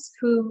themselves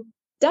who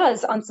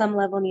does on some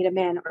level need a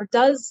man, or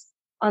does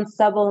on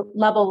some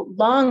level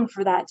long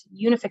for that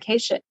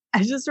unification.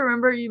 I just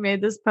remember you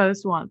made this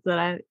post once that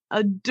I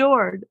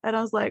adored, and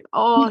I was like,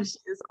 oh, she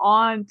is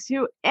on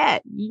to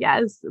it.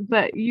 Yes.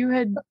 But you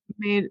had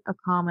made a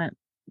comment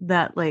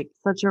that like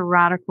such a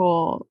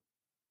radical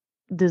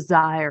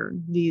desire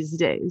these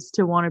days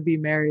to want to be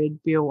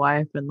married, be a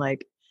wife, and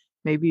like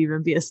maybe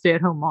even be a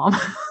stay-at-home mom.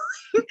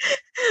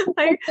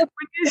 Like when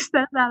you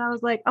said that, I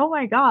was like, oh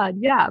my God,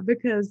 yeah.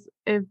 Because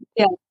if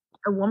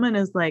a woman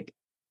is like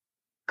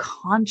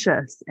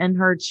conscious in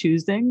her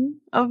choosing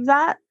of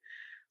that,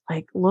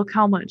 like look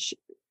how much,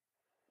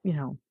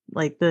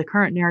 like the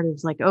current narrative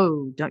is like,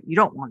 oh, you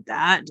don't want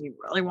that. Do you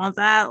really want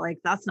that? Like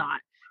that's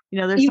not,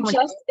 there's so much.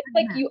 It's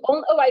like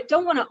I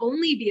don't want to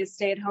only be a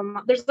stay-at-home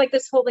mom. There's like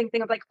this whole thing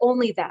of like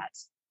only that,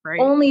 right?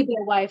 Only be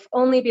a wife,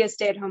 only be a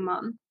stay-at-home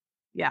mom.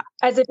 Yeah.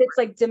 As if it's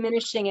like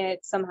diminishing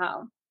it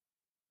somehow.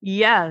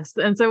 Yes.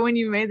 And so when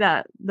you made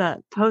that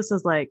post, I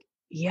was like,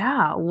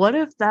 yeah, what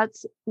if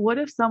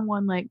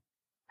someone like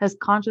has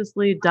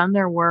consciously done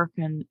their work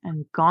and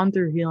gone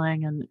through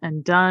healing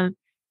and done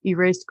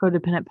erased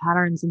codependent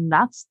patterns, and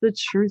that's the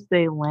truth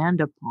they land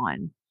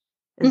upon,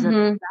 is that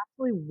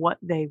exactly what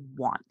they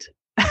want.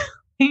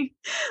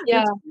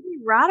 Yeah. It's pretty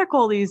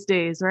radical these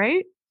days,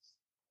 right?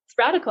 It's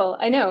radical.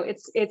 I know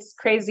it's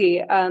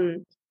crazy.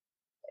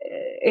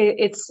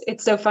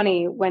 It's so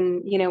funny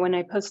when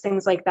I post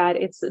things like that.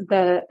 It's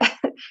the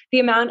the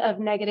amount of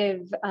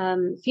negative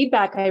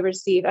feedback I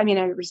receive. I mean,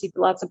 I receive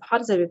lots of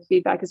positive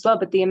feedback as well,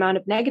 but the amount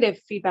of negative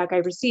feedback I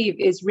receive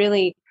is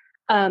really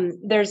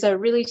there's a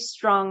really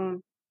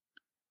strong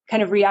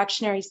kind of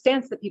reactionary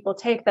stance that people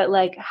take, that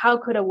like, how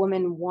could a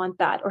woman want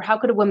that, or how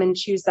could a woman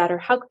choose that, or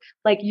how,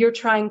 like, you're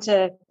trying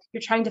to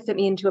fit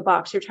me into a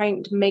box, you're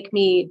trying to make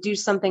me do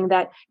something,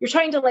 that you're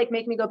trying to like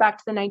make me go back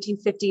to the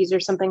 1950s or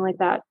something like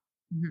that.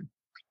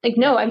 Like,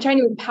 no, I'm trying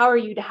to empower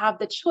you to have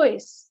the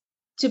choice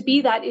to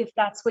be that, if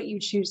that's what you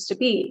choose to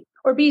be,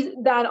 or be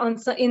that on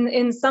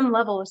in some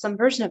level or some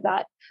version of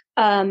that.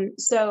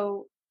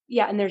 So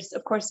yeah, and there's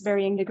of course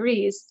varying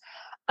degrees.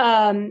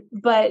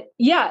 But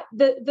yeah,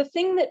 the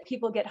thing that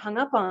people get hung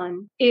up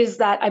on is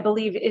that, I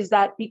believe, is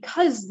that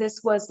because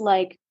this was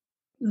like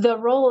the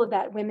role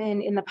that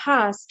women in the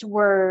past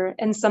were,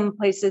 in some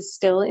places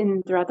still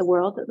throughout the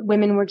world,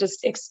 women were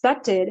just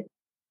expected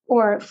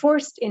or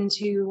forced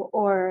into,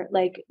 or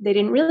like they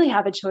didn't really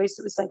have a choice.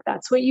 It was like,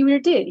 that's what you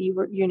did. You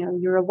were,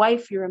 you're a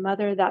wife, you're a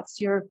mother,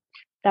 that's your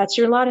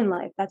lot in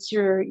life. That's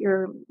your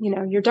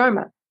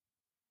dharma.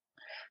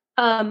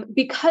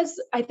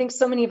 Because I think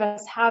so many of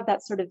us have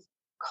that sort of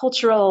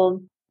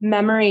cultural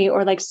memory,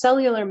 or like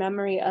cellular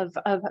memory of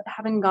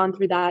having gone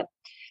through that,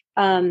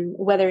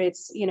 whether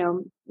it's,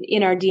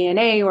 in our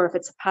DNA, or if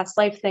it's a past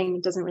life thing,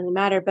 it doesn't really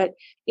matter. But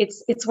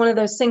it's one of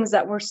those things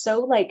that we're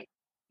so like,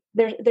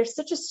 there's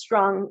such a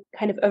strong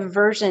kind of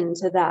aversion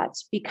to that,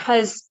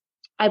 because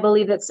I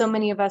believe that so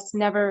many of us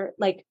never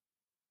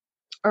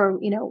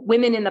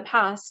women in the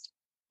past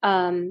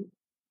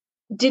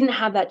didn't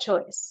have that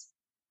choice.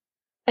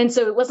 And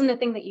so it wasn't a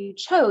thing that you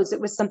chose. It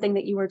was something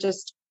that you were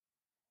just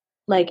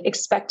like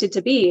expected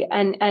to be.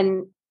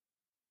 And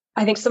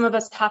I think some of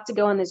us have to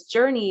go on this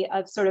journey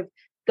of sort of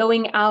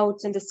going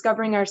out and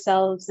discovering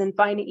ourselves and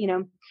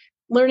finding,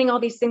 learning all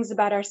these things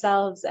about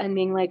ourselves, and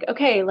being like,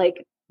 okay,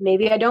 like,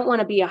 maybe I don't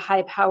want to be a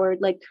high powered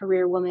like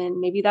career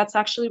woman. Maybe that's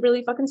actually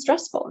really fucking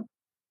stressful.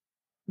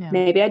 Yeah.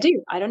 Maybe I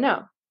do. I don't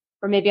know.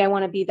 Or maybe I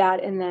want to be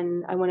that, and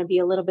then I want to be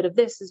a little bit of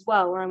this as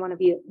well, or I want to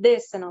be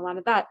this and a lot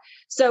of that.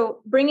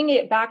 So bringing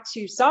it back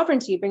to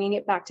sovereignty, bringing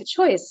it back to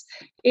choice,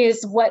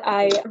 is what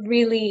I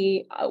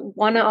really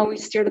want to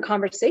always steer the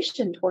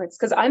conversation towards,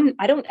 because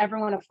I don't ever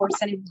want to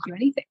force anyone to do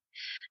anything.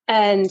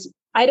 And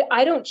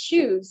I don't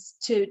choose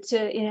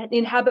to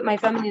inhabit my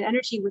feminine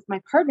energy with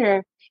my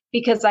partner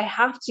because I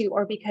have to,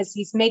 or because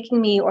he's making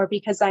me, or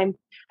because I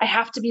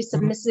have to be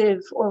submissive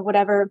or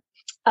whatever,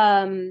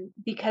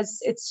 because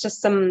it's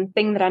just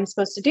something that I'm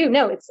supposed to do.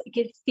 No, it's like,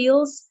 it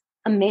feels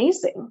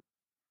amazing.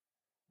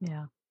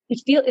 Yeah.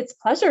 It's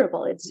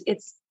pleasurable.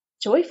 It's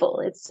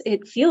joyful.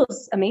 It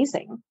feels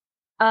amazing.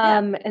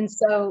 And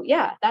so,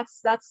 yeah,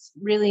 that's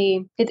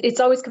really,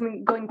 it's always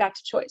going back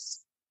to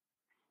choice.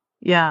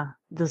 Yeah,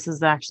 this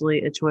is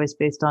actually a choice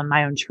based on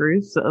my own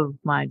truth of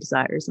my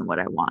desires and what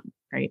I want,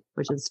 right?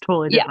 Which is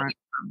totally Yeah. different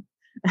from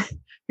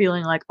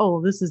feeling like,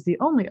 oh, this is the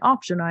only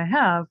option I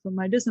have from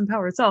my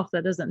disempowered self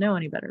that doesn't know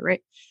any better,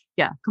 right?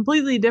 Yeah,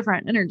 completely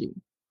different energy.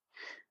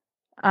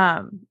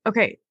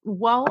 Okay,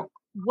 well,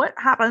 what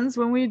happens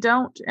when we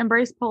don't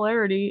embrace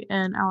polarity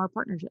in our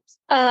partnerships?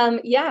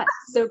 Yeah,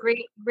 so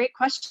great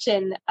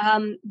question.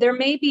 There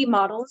may be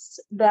models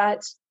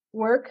that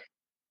work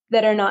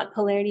that are not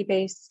polarity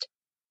based,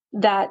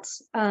 that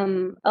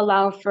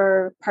allow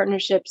for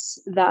partnerships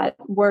that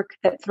work,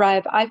 that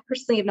thrive. I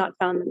personally have not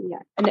found them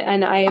yet.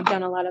 And I have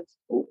done a lot of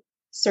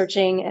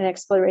searching and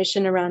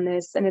exploration around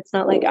this, and it's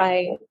not like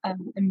I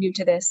am new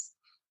to this.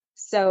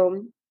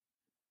 So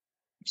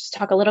just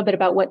talk a little bit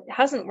about what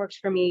hasn't worked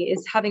for me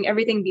is having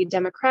everything be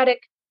democratic,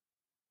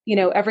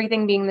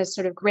 everything being this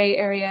sort of gray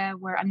area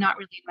where I'm not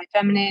really in my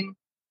feminine,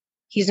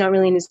 he's not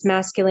really in his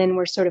masculine.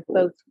 We're sort of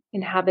both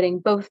inhabiting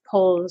both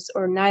poles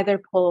or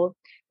neither pole.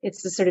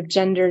 It's the sort of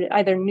gendered,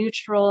 either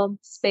neutral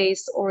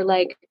space or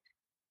like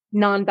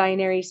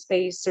non-binary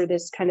space, or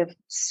this kind of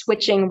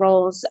switching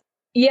roles.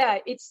 Yeah,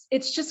 it's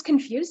just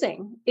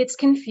confusing. It's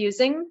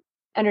confusing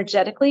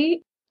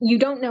energetically. You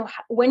don't know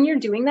when you're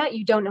doing that,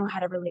 you don't know how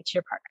to relate to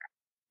your partner,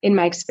 in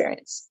my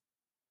experience.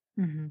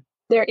 Mm-hmm.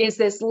 There is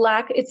this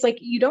lack. It's like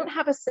you don't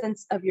have a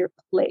sense of your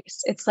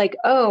place. It's like,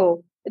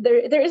 oh,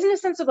 there isn't a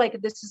sense of like,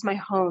 this is my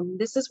home.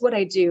 This is what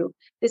I do.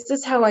 This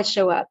is how I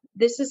show up.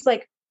 This is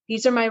like,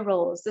 these are my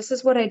roles. This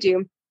is what I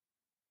do.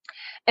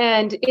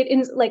 And it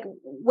is like,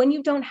 when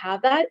you don't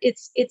have that,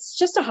 it's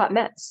just a hot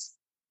mess,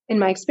 in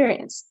my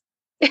experience.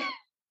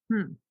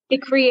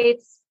 It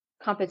creates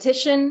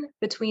competition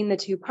between the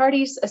two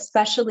parties,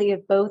 especially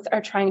if both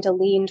are trying to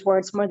lean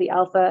towards more the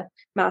alpha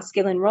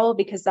masculine role,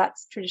 because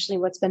that's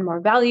traditionally what's been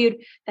more valued.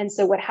 And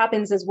so what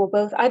happens is we'll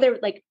both either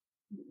like,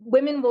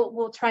 women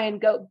will try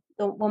and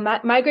we'll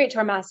migrate to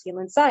our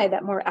masculine side,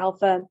 that more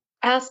alpha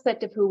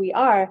aspect of who we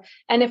are.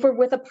 And if we're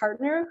with a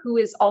partner who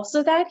is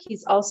also that,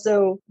 he's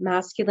also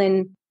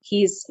masculine,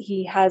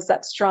 he has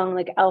that strong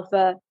like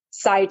alpha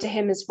side to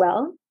him as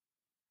well,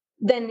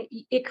 then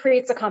it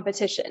creates a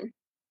competition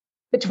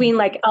between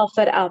like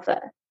alpha to alpha.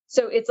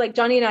 So it's like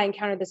Johnny and I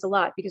encountered this a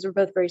lot because we're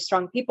both very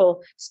strong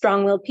people,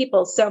 strong-willed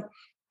people. So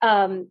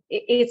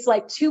it's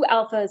like two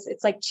alphas,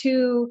 it's like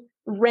two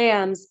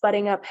rams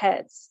butting up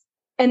heads,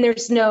 and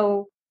there's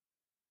no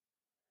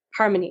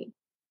harmony.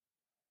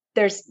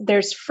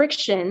 There's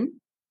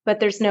friction, but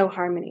there's no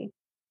harmony,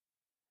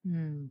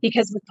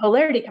 because with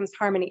polarity comes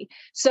harmony.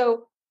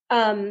 So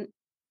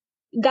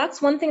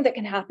that's one thing that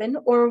can happen.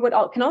 Or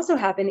what can also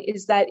happen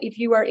is that if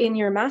you are in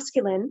your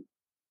masculine,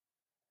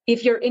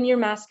 if you're in your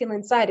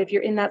masculine side, if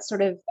you're in that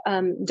sort of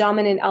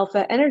dominant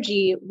alpha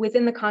energy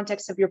within the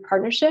context of your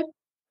partnership,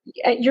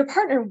 your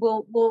partner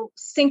will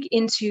sink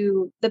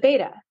into the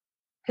beta,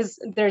 because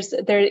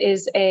there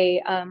is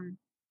a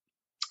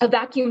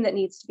vacuum that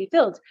needs to be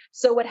filled.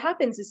 So what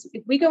happens is,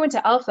 if we go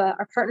into alpha,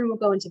 our partner will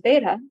go into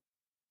beta,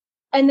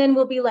 and then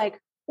we'll be like,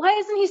 why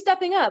isn't he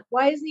stepping up?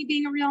 Why isn't he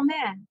being a real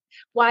man?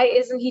 Why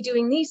isn't he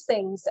doing these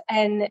things?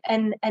 And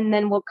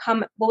then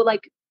we'll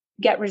like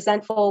get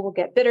resentful, we'll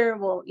get bitter,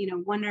 we'll,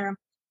 wonder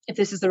if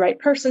this is the right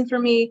person for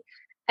me.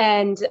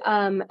 And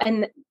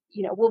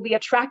we'll be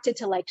attracted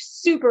to like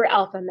super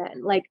alpha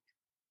men, like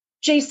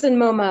Jason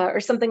Momoa or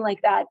something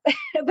like that.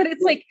 But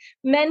it's like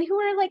men who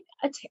are like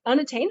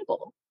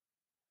unattainable.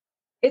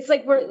 It's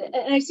like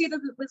and I see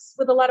this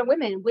with a lot of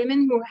women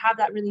who have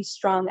that really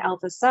strong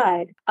alpha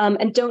side,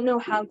 and don't know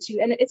how to,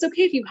 and it's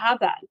okay if you have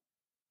that,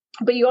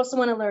 but you also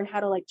want to learn how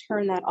to like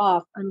turn that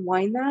off,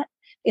 unwind that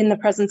in the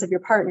presence of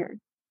your partner.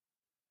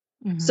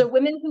 Mm-hmm. So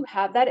women who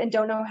have that and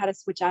don't know how to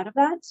switch out of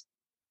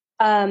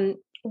that,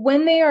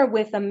 when they are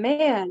with a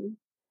man,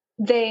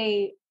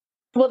 the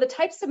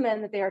types of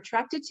men that they are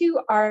attracted to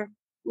are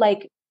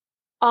like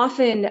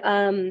often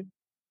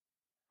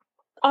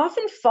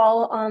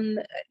fall on,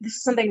 this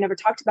is something I've never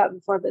talked about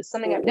before, but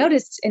something I've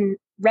noticed and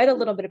read a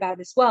little bit about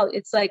as well.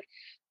 It's like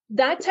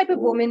that type of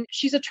woman,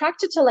 she's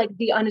attracted to like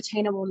the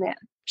unattainable man.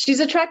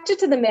 She's attracted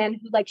to the man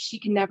who like she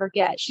can never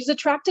get. She's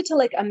attracted to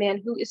like a man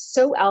who is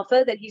so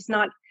alpha that he's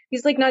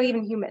like not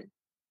even human.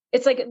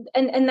 It's like,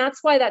 and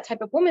that's why that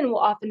type of woman will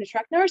often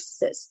attract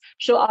narcissists.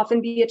 She'll often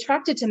be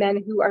attracted to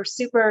men who are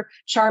super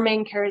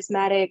charming,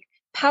 charismatic,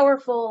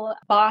 powerful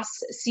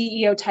boss,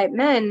 CEO type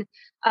men,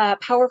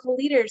 powerful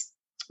leaders.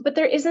 But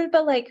there isn't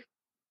the like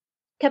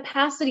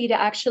capacity to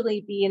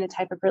actually be in a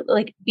type of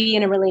be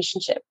in a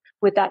relationship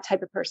with that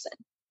type of person.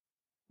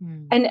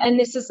 Mm. And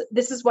this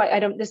is why I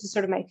don't, this is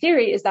sort of my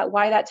theory, is that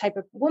why that type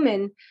of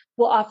woman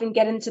will often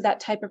get into that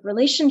type of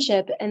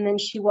relationship, and then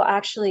she will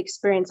actually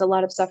experience a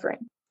lot of suffering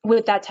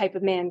with that type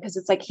of man, because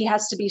it's like he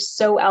has to be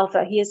so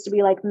alpha, he has to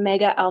be like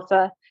mega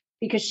alpha,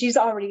 because she's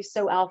already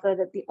so alpha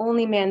that the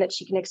only man that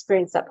she can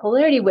experience that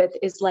polarity with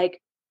is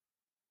like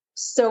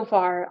so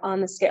far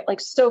on the scale,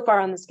 like so far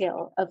on the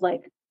scale of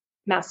like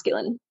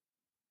masculine.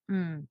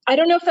 Mm. I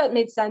don't know if that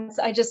made sense.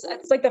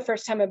 It's like the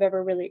first time I've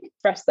ever really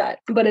expressed that,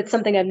 but it's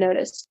something I've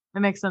noticed. It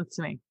makes sense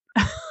to me.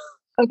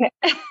 Okay.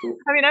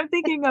 I mean, I'm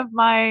thinking of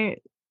my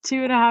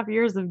 2.5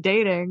 years of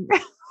dating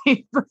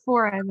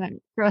before I met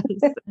Chris.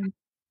 And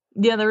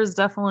yeah, there was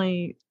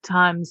definitely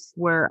times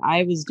where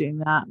I was doing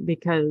that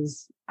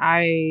because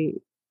I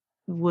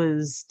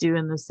was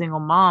doing the single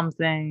mom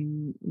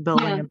thing,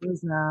 building Yeah. a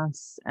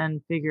business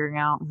and figuring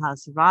out how to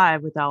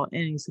survive without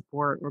any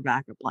support or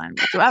backup plan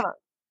whatsoever.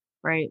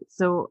 Right.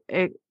 So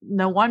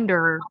no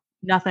wonder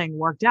nothing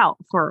worked out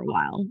for a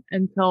while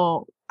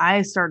until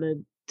I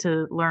started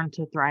to learn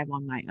to thrive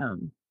on my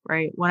own.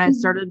 Right. When I Mhm.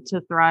 started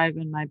to thrive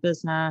in my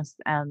business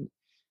and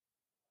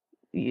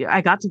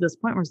I got to this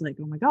point where it's like,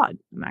 oh my God,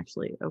 I'm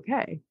actually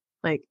okay.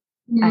 Like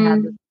I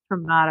had this Mhm.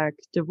 traumatic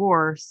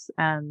divorce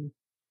and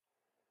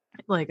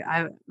like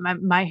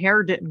my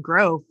hair didn't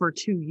grow for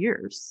 2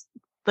 years.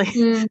 Like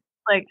Mhm.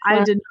 like I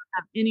Wow. did not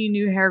have any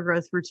new hair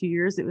growth for 2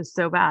 years. It was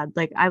so bad.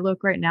 Like I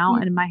look right now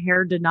and my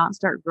hair did not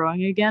start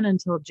growing again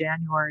until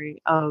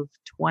January of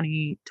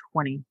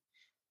 2020.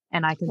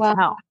 And I can Wow.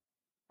 tell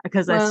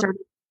because I Wow.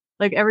 started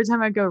like every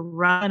time I go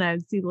run,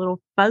 I'd see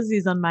little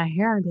fuzzies on my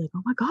hair and be like,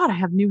 oh my God, I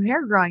have new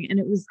hair growing. And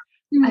it was,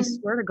 I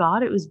Mhm. swear to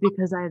God, it was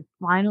because I had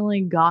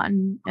finally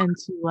gotten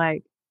into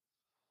like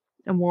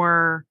a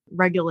more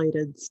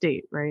regulated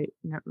state, right?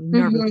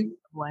 Nervous Mhm. system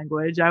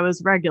language. I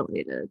was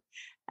regulated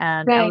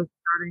and I Right. was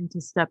starting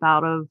to step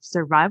out of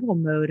survival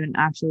mode and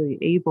actually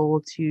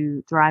able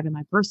to thrive in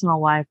my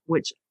personal life,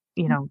 which,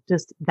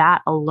 just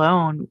that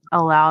alone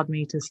allowed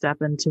me to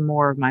step into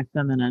more of my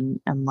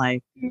feminine and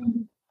like,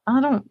 Mhm. I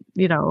don't,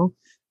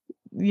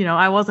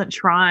 I wasn't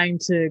trying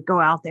to go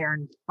out there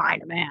and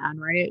find a man,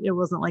 right? It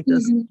wasn't like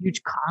this Mhm.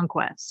 huge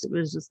conquest. It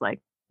was just like,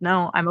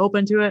 no, I'm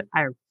open to it.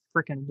 I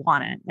freaking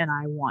want it and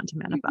I want to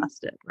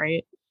manifest it,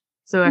 right?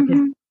 So I could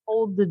Mhm.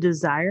 hold the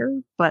desire,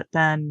 but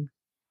then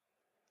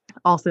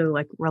also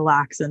like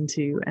relax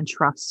into and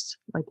trust,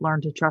 like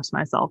learn to trust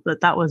myself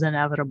that that was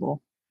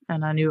inevitable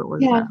and I knew it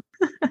was Yeah.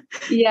 meant.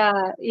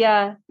 Yeah.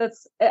 Yeah.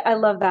 I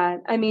love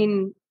that. I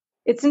mean,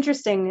 it's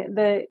interesting.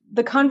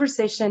 The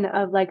conversation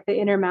of like the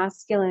inner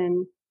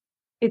masculine,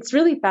 it's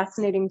really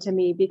fascinating to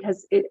me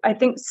because I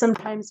think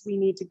sometimes we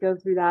need to go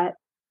through that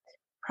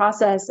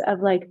process of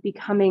like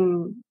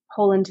becoming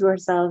whole into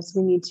ourselves.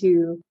 We need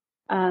to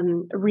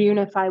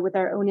reunify with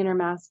our own inner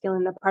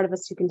masculine, the part of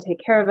us who can take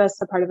care of us,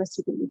 the part of us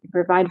we can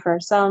provide for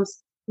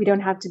ourselves. We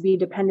don't have to be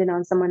dependent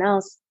on someone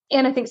else.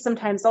 And I think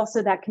sometimes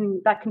also that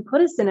can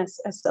put us in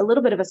a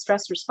little bit of a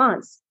stress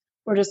response,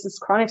 or just this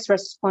chronic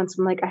stress response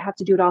from like, I have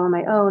to do it all on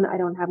my own. I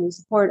don't have any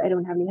support. I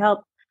don't have any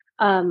help.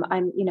 I'm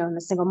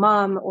a single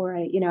mom, or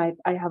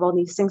I have all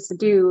these things to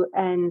do.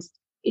 And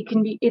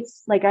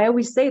it's like I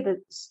always say that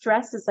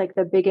stress is like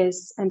the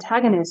biggest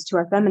antagonist to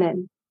our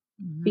feminine,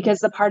 Mm-hmm. because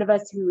the part of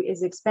us who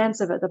is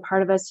expansive, the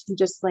part of us who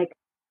just like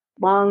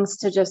longs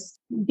to just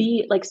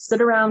be like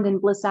sit around and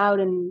bliss out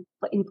and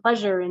in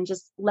pleasure and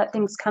just let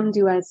things come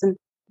to us, and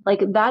like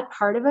that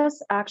part of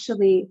us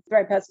actually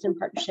thrive best in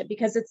partnership,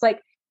 because it's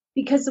like,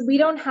 because we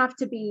don't have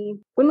to be,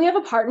 when we have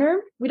a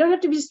partner, we don't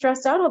have to be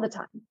stressed out all the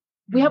time.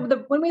 When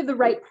we have the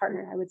right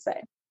partner, I would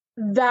say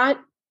that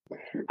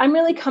I'm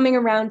really coming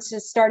around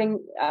to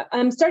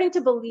I'm starting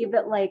to believe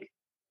that like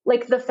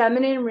the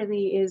feminine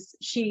really is,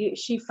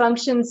 she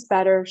functions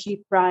better,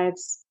 she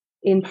thrives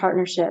in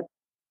partnership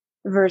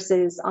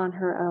versus on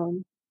her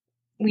own.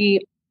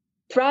 We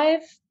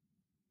thrive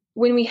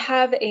when we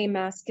have a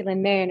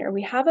masculine man, or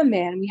we have a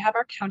man, we have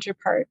our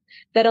counterpart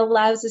that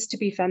allows us to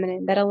be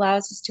feminine, that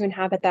allows us to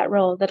inhabit that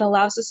role, that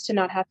allows us to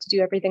not have to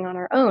do everything on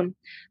our own,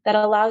 that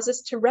allows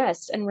us to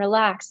rest and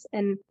relax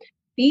and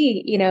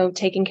be,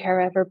 taken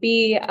care of, or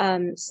be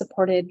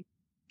supported.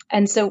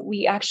 And so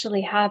we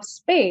actually have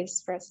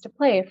space for us to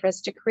play, for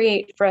us to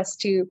create, for us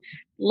to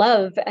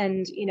love,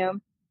 and,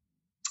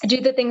 do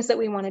the things that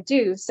we want to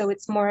do. So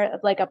it's more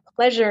of like a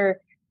pleasure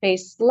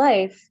based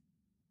life.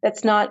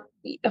 That's not,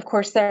 of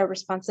course, there are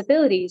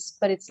responsibilities,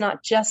 but it's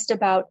not just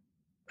about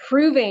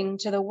proving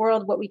to the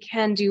world what we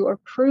can do, or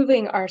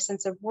proving our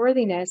sense of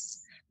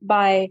worthiness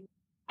by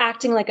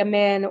acting like a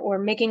man or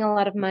making a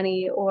lot of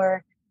money,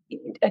 or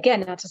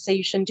again, not to say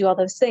you shouldn't do all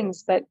those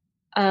things, but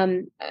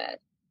um,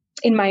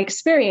 in my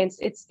experience,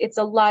 it's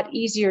a lot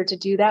easier to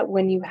do that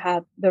when you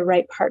have the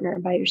right partner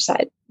by your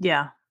side.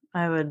 Yeah,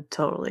 I would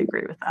totally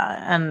agree with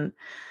that. And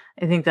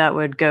I think that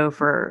would go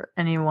for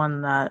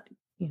anyone that,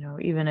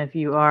 even if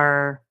you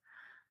are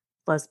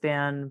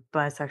lesbian,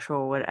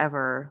 bisexual,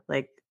 whatever,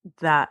 like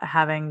that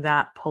having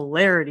that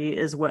polarity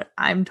is what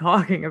I'm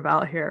talking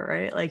about here,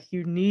 right? Like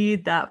you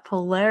need that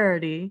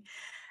polarity.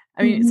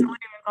 I mean, Mm-hmm. someone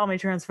even called me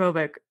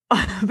transphobic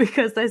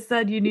because I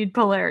said you need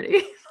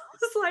polarity.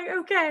 It's like,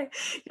 okay,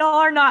 y'all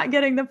are not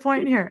getting the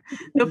point here.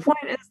 The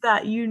point is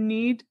that you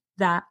need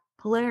that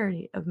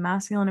polarity of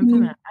masculine and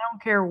feminine. I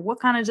don't care what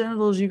kind of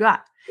genitals you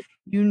got.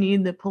 You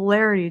need the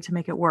polarity to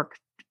make it work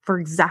for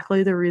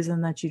exactly the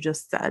reason that you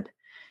just said.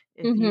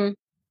 If you Mm-hmm.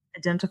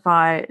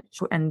 identify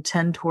and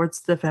tend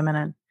towards the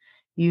feminine,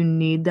 you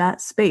need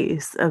that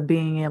space of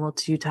being able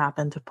to tap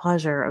into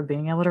pleasure, of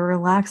being able to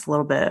relax a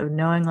little bit, of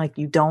knowing like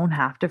you don't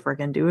have to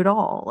freaking do it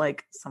all.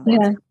 Like someone's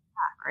Yeah.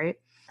 back, right?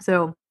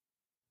 So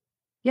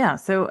yeah,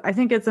 so I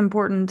think it's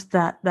important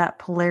that that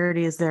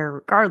polarity is there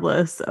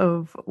regardless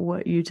of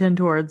what you tend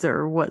towards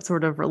or what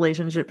sort of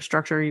relationship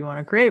structure you want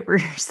to create for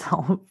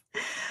yourself.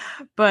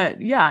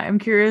 But yeah, I'm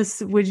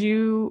curious, would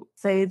you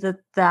say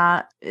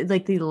that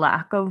like the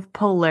lack of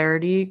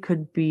polarity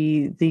could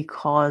be the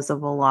cause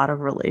of a lot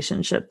of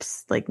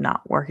relationships like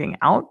not working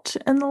out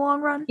in the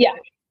long run? Yeah.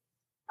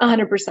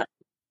 100%.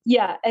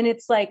 Yeah. And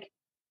it's like,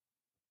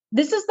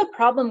 this is the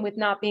problem with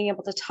not being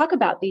able to talk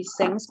about these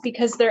things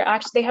because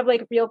they have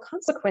like real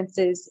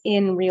consequences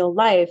in real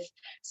life.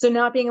 So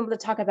not being able to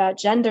talk about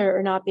gender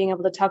or not being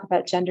able to talk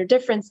about gender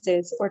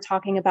differences or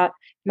talking about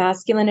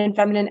masculine and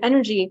feminine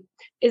energy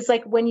is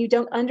like when you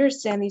don't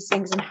understand these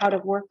things and how to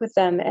work with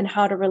them and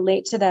how to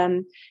relate to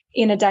them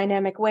in a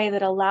dynamic way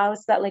that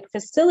allows that like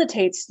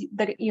facilitates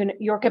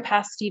your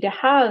capacity to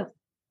have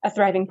a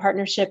thriving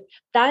partnership,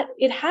 that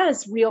it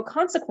has real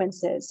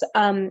consequences.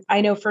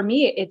 I know for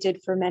me, it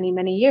did for many,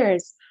 many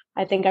years.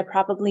 I think I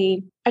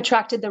probably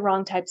attracted the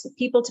wrong types of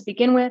people to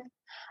begin with.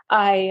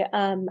 I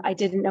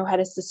didn't know how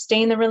to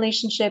sustain the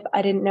relationship.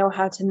 I didn't know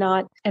how to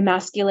not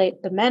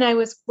emasculate the men I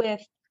was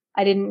with.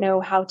 I didn't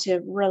know how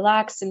to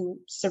relax and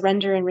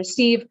surrender and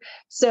receive.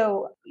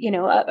 So,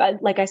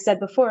 like I said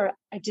before,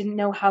 I didn't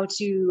know how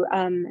to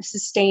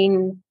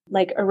sustain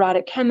like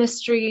erotic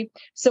chemistry.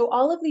 So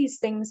all of these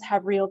things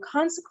have real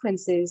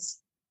consequences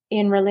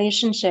in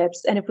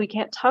relationships. And if we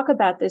can't talk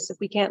about this, if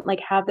we can't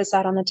like have this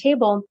out on the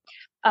table,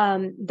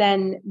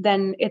 then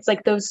it's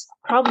like those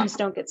problems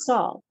don't get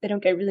solved. They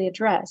don't get really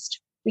addressed.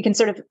 We can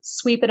sort of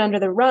sweep it under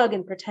the rug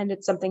and pretend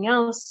it's something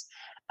else.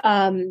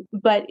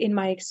 But in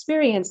my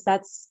experience,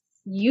 that's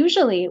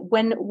usually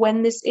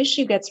when this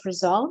issue gets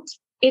resolved,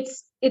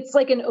 it's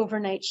like an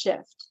overnight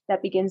shift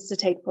that begins to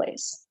take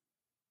place.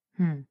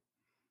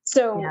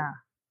 So Yeah.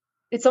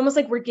 it's almost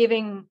like we're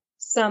giving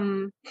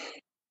some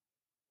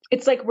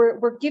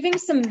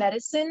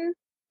medicine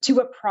to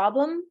a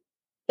problem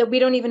that we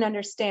don't even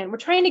understand. We're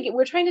trying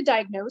to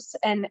diagnose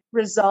and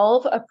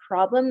resolve a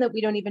problem that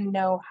we don't even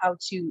know how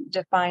to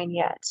define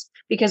yet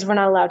because we're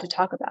not allowed to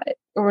talk about it,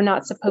 or we're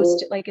not supposed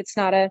to. Like it's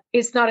not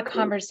a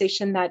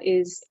conversation that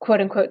is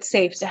quote unquote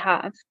safe to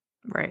have.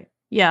 Right.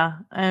 Yeah.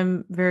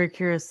 I'm very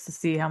curious to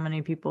see how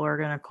many people are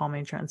going to call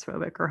me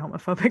transphobic or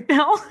homophobic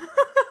now.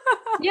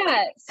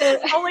 Yeah. So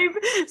Only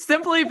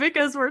simply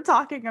because we're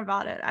talking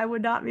about it. I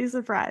would not be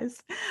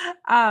surprised.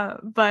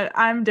 But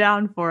I'm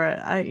down for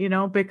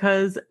it,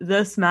 because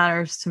this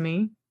matters to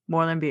me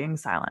more than being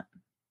silent.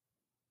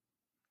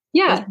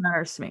 This yeah.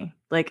 matters to me.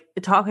 Like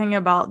talking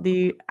about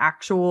the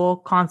actual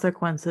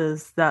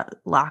consequences, that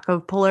lack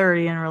of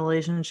polarity in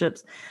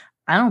relationships.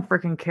 I don't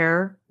freaking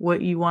care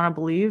what you want to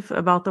believe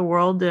about the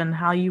world and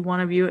how you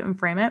want to view it and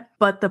frame it.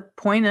 But the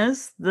point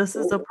is, this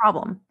is a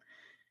problem.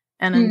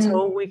 And Mhm.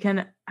 until we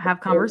can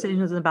have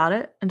conversations about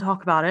it and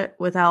talk about it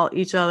without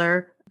each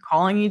other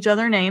calling each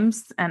other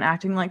names and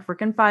acting like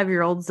freaking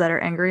 5-year-olds that are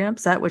angry and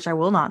upset, which I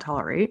will not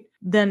tolerate,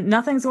 then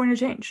nothing's going to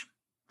change.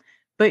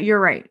 But you're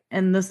right.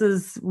 And this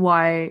is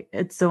why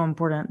it's so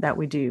important that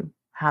we do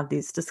have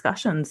these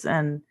discussions.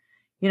 And,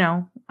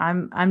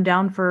 I'm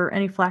down for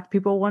any flack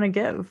people want to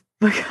give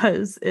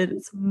because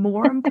it's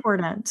more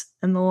important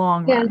in the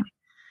long Yeah. run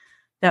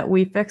that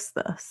we fix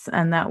this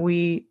and that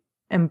we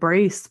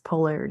embrace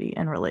polarity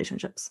in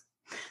relationships.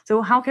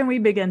 So how can we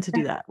begin to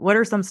do that? What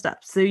are some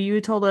steps? So you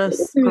told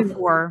us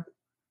before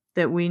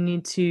that we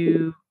need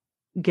to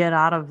get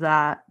out of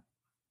that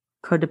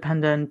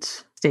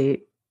codependent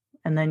state.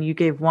 And then you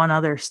gave one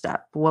other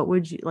step. What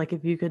would you like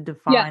if you could Yeah.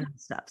 define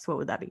steps? What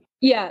would that be?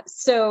 Yeah.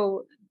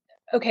 So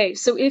okay,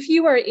 so if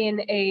you are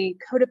in a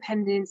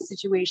codependent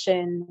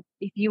situation,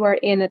 if you are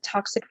in a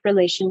toxic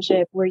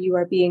relationship where you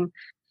are being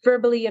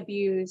verbally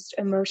abused,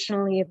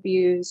 emotionally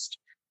abused,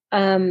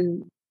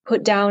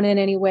 put down in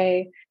any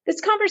way, this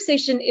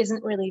conversation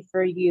isn't really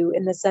for you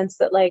in the sense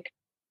that like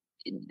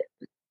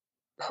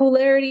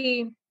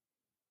polarity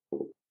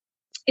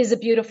is a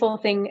beautiful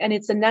thing and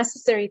it's a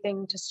necessary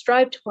thing to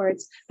strive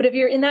towards. But if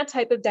you're in that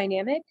type of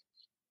dynamic,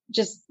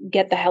 just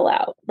get the hell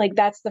out. Like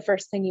that's the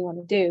first thing you want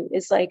to do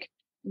is like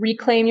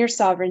reclaim your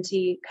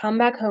sovereignty, come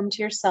back home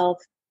to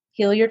yourself,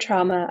 heal your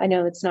trauma. I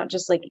know it's not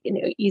just like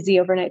easy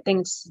overnight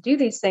things to do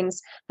these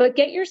things, but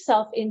get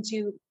yourself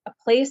into a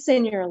place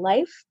in your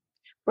life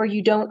where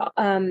you don't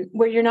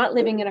where you're not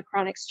living in a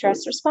chronic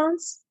stress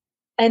response,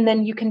 and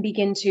then you can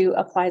begin to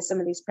apply some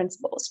of these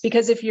principles.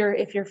 Because if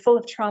you're full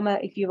of trauma,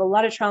 if you have a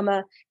lot of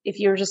trauma, if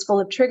you're just full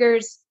of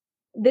triggers,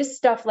 this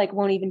stuff like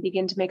won't even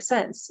begin to make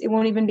sense. It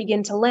won't even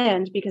begin to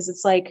land because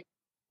it's like,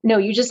 no,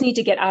 you just need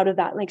to get out of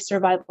that like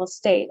survival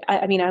state.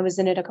 I mean, I was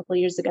in it a couple of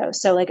years ago.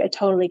 So like, I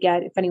totally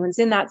get if anyone's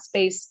in that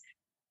space,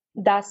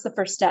 that's the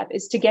first step,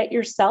 is to get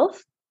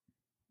yourself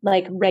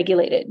like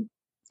regulated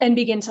and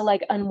begin to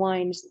like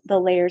unwind the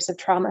layers of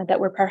trauma that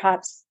were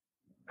perhaps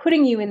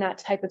putting you in that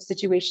type of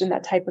situation,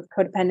 that type of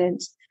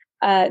codependent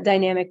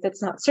dynamic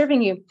that's not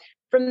serving you.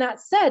 From that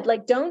said,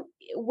 like, don't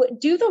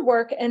do the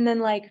work and then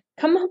like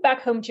come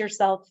back home to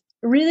yourself,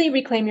 really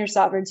reclaim your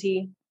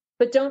sovereignty,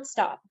 but don't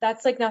stop.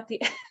 That's like not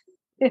the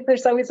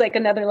there's always like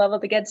another level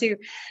to get to,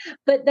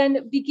 but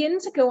then begin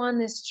to go on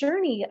this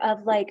journey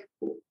of like,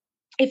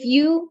 if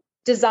you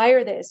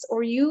desire this,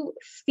 or you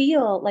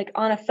feel like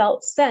on a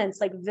felt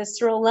sense, like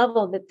visceral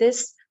level, that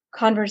this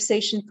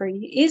conversation for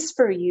you is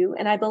for you,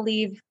 and I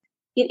believe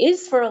it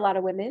is for a lot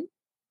of women,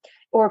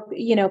 or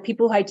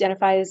people who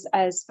identify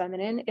as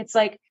feminine, it's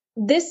like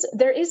this,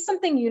 there is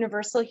something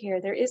universal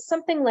here. There is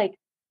something like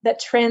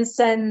that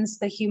transcends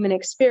the human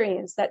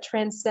experience, that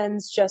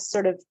transcends just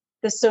sort of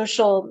the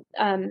social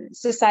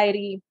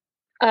society's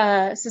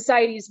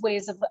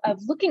ways of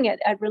looking at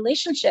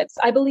relationships.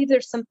 I believe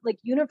there's some like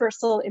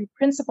universal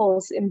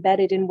principles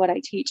embedded in what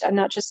I teach. I'm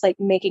not just like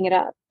making it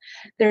up.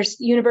 There's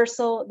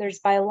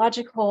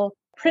biological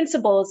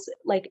principles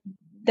like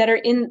that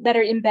are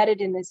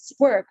embedded in this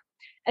work.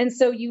 And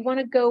so you want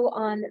to go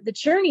on the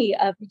journey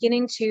of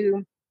beginning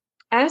to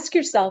ask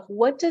yourself,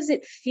 what does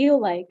it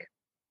feel like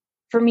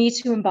for me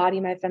to embody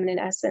my feminine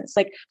essence?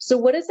 Like, so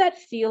what does that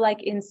feel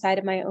like inside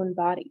of my own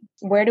body?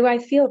 Where do I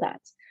feel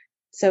that?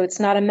 So it's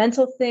not a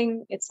mental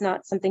thing. It's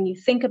not something you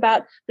think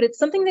about, but it's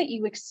something that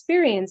you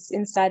experience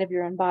inside of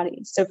your own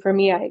body. So for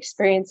me, I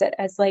experience it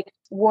as like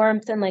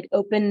warmth and like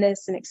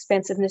openness and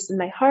expansiveness in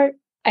my heart.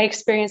 I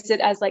experience it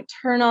as like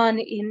turn on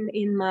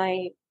in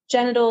my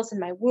genitals, in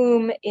my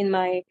womb, in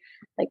my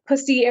like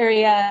pussy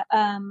area.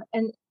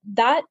 And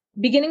that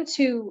beginning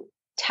to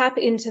tap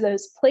into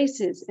those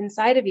places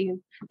inside of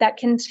you that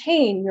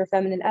contain your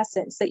feminine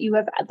essence, that you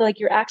have like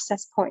your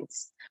access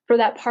points for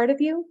that part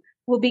of you,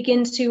 will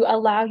begin to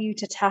allow you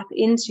to tap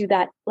into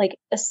that like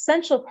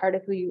essential part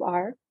of who you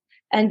are,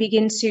 and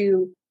begin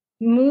to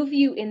move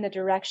you in the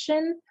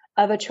direction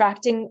of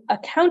attracting a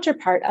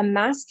counterpart, a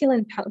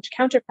masculine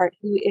counterpart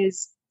who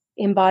is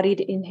embodied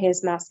in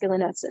his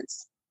masculine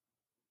essence.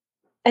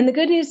 And the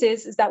good news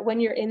is that when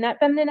you're in that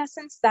feminine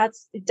essence,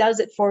 it does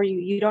it for you.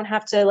 You don't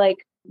have to like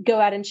go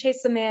out and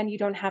chase a man. You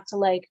don't have to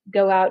like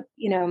go out,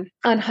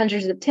 on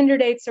hundreds of Tinder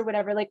dates or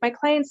whatever. Like my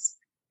clients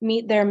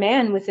meet their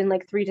man within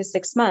like 3 to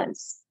 6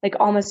 months, like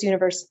almost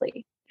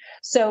universally.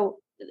 So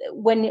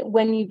when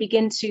you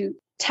begin to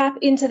tap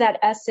into that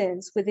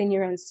essence within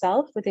your own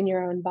self, within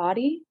your own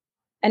body,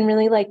 and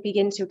really like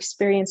begin to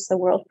experience the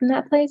world from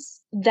that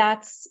place,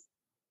 that's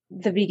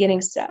the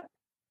beginning step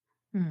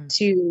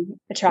to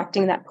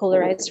attracting that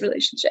polarized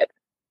relationship.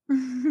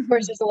 Of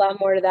course, there's a lot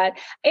more to that.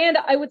 And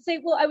I would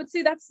say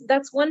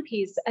that's one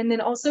piece. And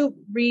then also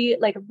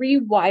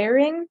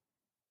rewiring,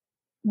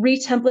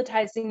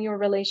 retemplatizing your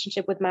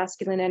relationship with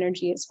masculine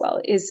energy as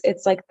well.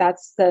 It's like,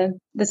 that's the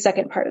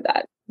second part of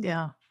that.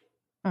 Yeah.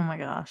 Oh my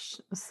gosh.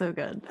 So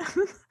good.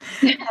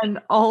 And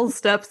all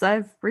steps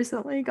I've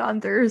recently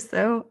gone through.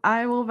 So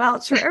I will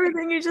vouch for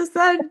everything you just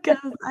said,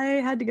 because I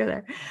had to go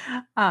there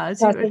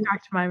to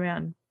attract my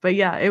man. But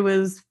yeah, it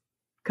was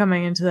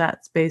coming into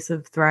that space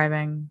of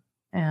thriving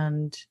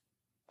and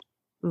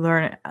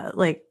learning.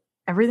 Like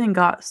everything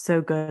got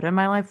so good in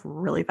my life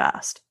really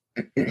fast.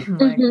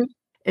 Like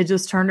it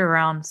just turned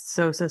around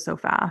so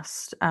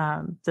fast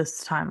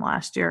this time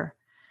last year.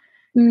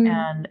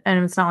 And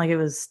it's not like it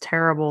was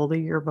terrible the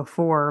year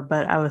before,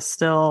 but I was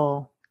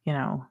still,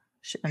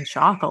 in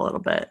shock a little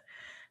bit.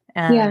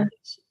 And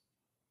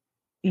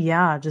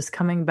yeah, just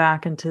coming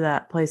back into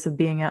that place of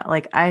being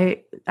like,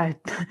 I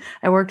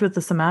worked with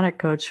the somatic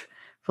coach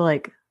for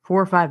like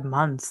 4 or 5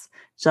 months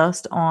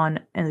just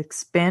on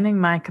expanding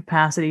my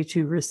capacity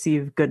to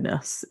receive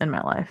goodness in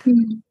my life.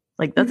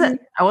 Like, that's it.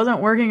 I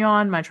wasn't working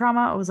on my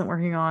trauma. I wasn't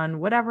working on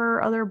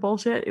whatever other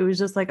bullshit. It was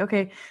just like,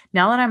 okay,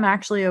 now that I'm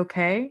actually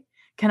okay,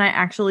 can I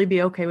actually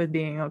be okay with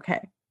being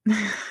okay?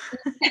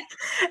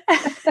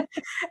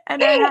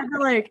 And I had to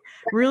like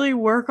really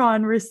work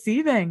on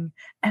receiving.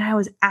 And I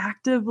was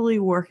actively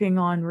working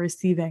on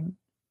receiving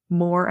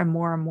more and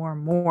more and more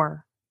and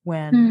more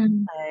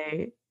when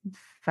I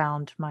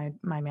found my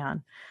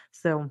man.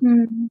 So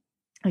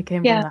I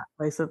came from that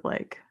place of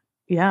like,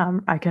 yeah,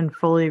 I can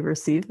fully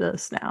receive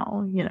this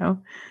now,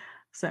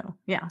 So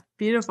yeah,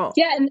 beautiful.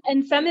 Yeah,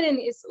 and feminine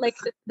is like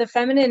the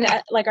feminine,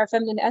 like our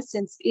feminine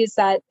essence is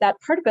that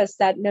part of us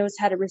that knows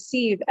how to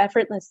receive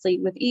effortlessly,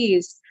 with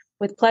ease,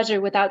 with pleasure,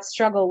 without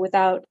struggle,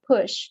 without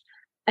push.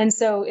 And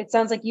so it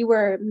sounds like you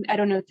were, I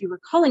don't know if you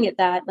were calling it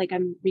that, like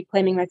I'm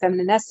reclaiming my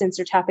feminine essence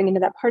or tapping into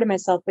that part of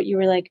myself, but you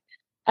were like,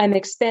 I'm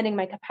expanding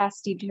my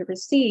capacity to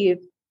receive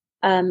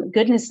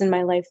goodness in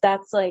my life.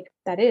 That's like,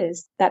 that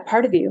is that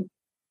part of you.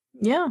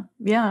 Yeah.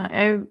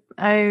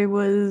 I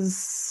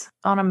was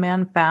on a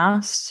man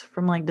fast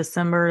from like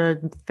December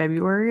to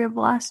February of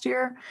last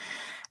year.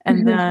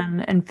 And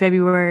then in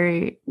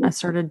February I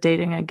started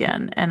dating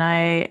again, and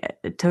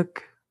it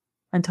took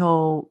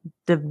until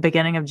the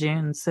beginning of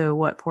June. So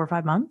what, 4 or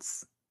 5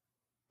 months?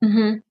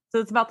 Mm-hmm. So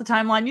it's about the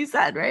timeline you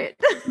said, right?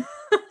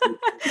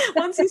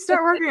 Once you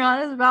start working on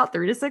it, it's about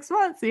 3 to 6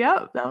 months.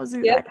 Yep, that was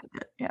Yep. exactly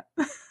it.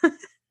 Yeah.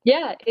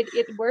 Yeah,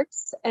 it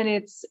works, and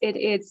it's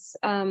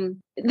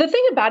the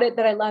thing about it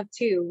that I love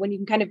too, when you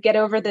can kind of get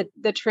over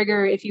the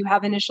trigger, if you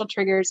have initial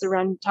triggers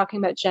around talking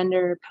about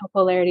gender,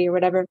 polarity, or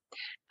whatever.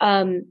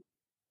 Um,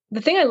 the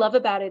thing I love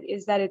about it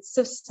is that it's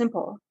so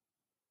simple.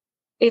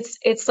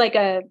 It's like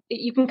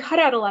you can cut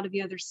out a lot of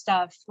the other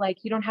stuff. Like,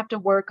 you don't have to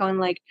work on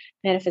like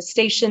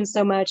manifestation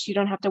so much. You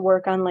don't have to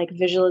work on like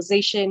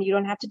visualization. You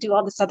don't have to do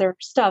all this other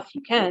stuff.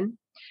 You can,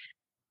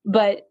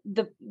 but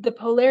the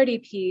polarity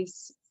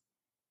piece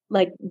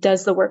like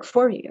does the work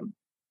for you.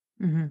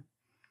 Mm-hmm.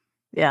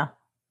 Yeah,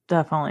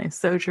 definitely.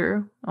 So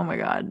true. Oh my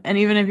God. And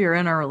even if you're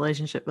in a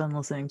relationship and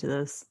listening to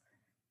this,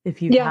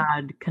 if you've Yeah.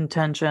 had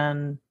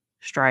contention,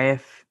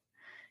 strife,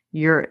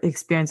 you're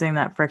experiencing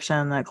that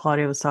friction that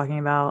Claudia was talking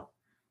about.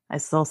 I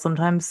still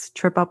sometimes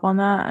trip up on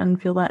that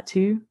and feel that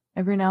too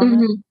every now and then.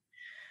 Hmm.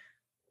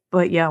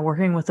 But yeah,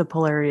 working with the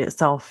polarity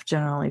itself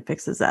generally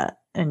fixes that.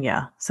 And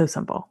yeah, so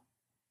simple.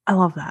 I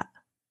love that.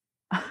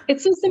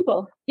 It's so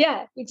simple.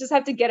 Yeah, we just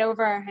have to get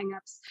over our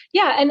hangups.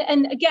 Yeah,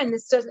 and again,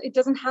 it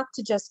doesn't have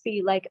to just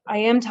be like, I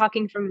am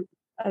talking from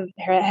a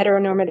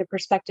heteronormative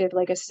perspective,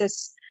 like a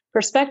cis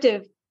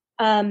perspective,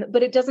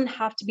 but it doesn't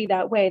have to be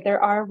that way.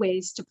 There are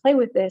ways to play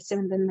with this,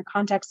 and in the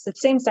context of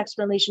same-sex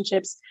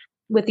relationships,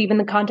 with even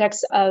the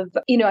context of,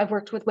 I've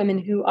worked with women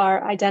who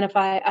are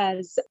identify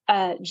as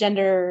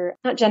gender,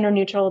 not gender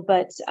neutral,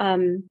 but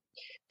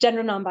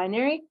gender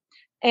non-binary,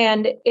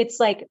 and it's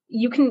like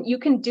you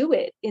can do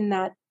it in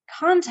that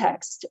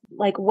context.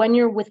 Like, when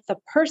you're with the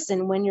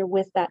person, when you're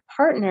with that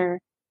partner,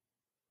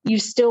 you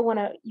still want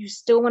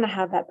to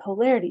have that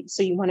polarity.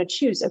 So you want to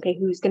choose, okay,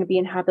 who's going to be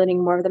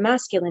inhabiting more of the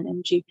masculine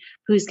energy,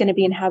 who's going to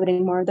be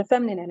inhabiting more of the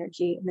feminine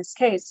energy in this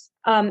case.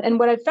 And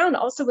what I've found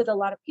also with a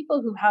lot of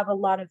people who have a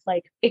lot of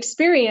like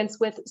experience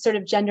with sort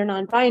of gender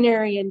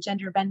non-binary and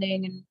gender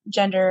bending and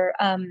gender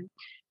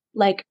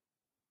like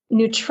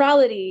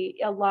neutrality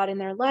a lot in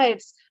their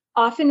lives,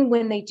 often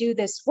when they do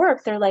this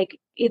work, they're like,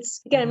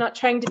 it's, again, I'm not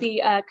trying to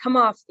be come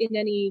off in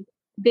any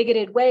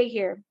bigoted way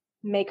here,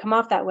 may come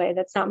off that way,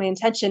 that's not my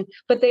intention,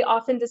 but they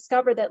often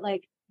discover that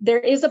like there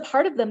is a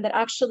part of them that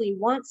actually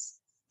wants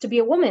to be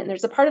a woman.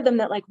 There's a part of them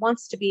that like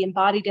wants to be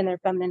embodied in their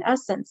feminine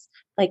essence,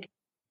 like,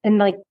 and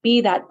like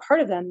be that part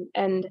of them.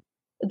 And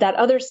that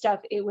other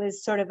stuff, it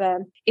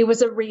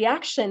was a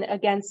reaction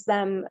against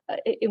them.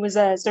 It was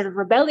a sort of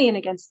rebellion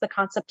against the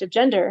concept of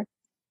gender.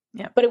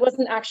 Yeah. But it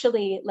wasn't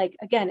actually, like,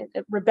 again,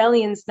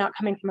 rebellion's not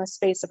coming from a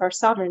space of our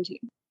sovereignty.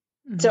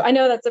 Mm-hmm. So I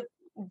know that's a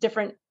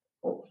different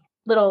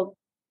little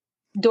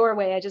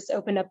doorway I just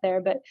opened up there,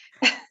 but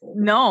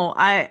No,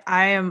 I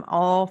am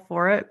all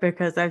for it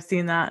because I've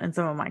seen that in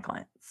some of my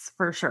clients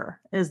for sure.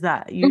 Is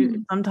that you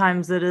Mhm.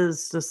 sometimes it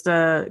is just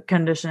a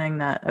conditioning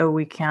that, oh,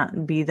 we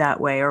can't be that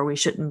way or we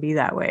shouldn't be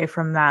that way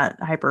from that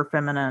hyper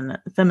feminine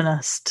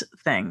feminist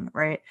thing,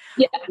 right?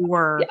 Yeah, yeah,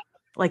 Or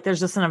like there's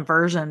just an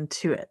aversion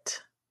to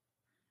it.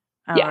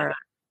 yeah, Or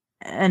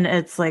and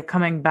it's like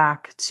coming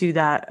back to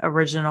that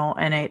original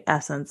innate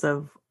essence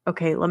of,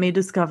 okay, let me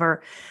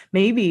discover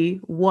maybe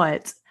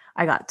what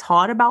I got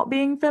taught about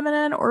being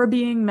feminine or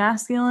being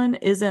masculine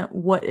isn't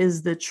what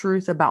is the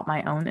truth about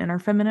my own inner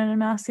feminine and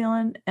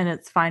masculine. And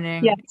it's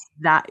finding yes,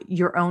 that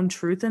your own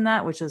truth in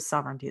that, which is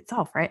sovereignty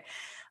itself, right?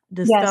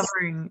 yes,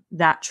 Discovering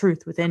that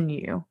truth within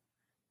you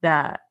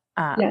that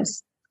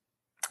yes.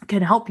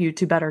 can help you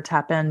to better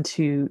tap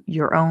into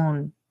your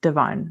own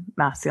divine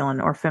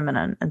masculine or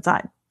feminine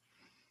inside.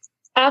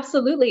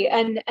 Absolutely.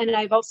 And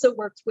I've also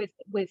worked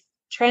with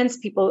trans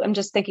people. I'm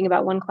just thinking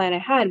about one client I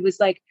had was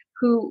like,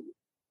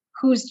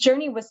 whose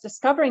journey was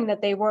discovering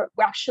that they were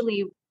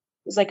actually,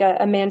 was like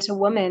a man to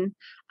woman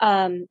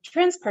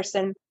trans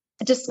person,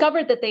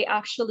 discovered that they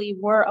actually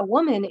were a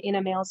woman in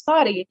a male's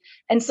body.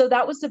 And so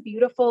that was a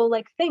beautiful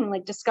like thing,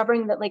 like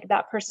discovering that like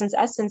that person's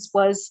essence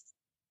was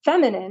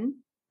feminine,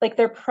 like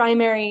their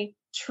primary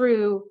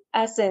true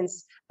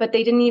essence, but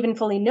they didn't even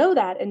fully know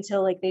that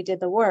until like they did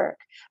the work.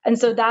 And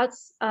so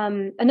that's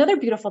another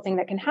beautiful thing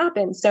that can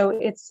happen. So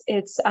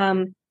it's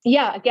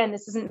yeah, again,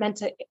 this isn't meant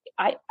to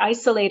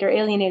isolate or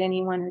alienate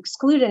anyone or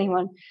exclude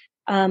anyone,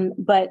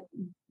 but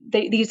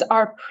these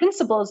are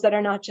principles that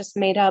are not just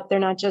made up. They're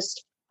not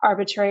just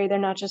arbitrary. They're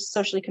not just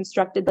socially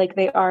constructed. Like,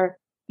 they are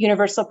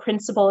universal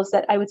principles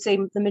that I would say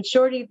the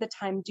majority of the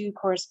time do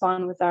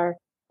correspond with our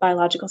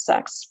biological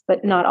sex,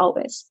 but not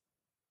always.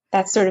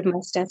 That's sort of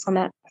my stance on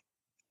that.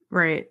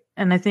 Right.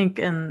 And I think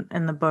in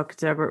the book,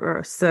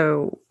 Deborah,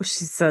 so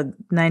she said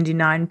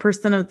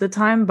 99% of the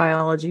time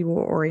biology will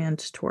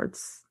orient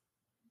towards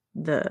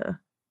the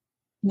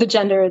The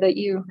gender that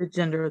you, the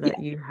gender yeah,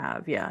 that you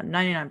have. Yeah,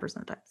 99% of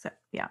the time. So,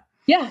 yeah.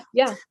 yeah,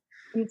 yeah.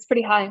 It's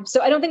pretty high.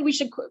 So I don't think we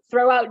should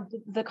throw out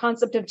the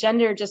concept of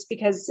gender just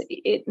because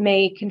it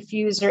may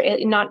confuse or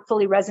it not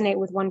fully resonate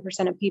with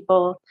 1% of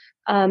people.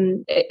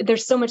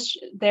 There's so much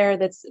there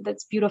that's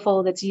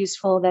beautiful, that's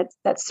useful,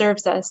 that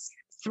serves us.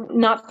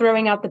 not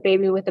throwing out the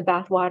baby with the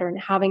bathwater and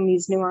having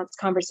these nuanced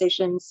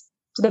conversations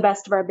to the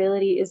best of our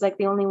ability is like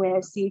the only way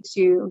I see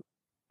to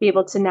be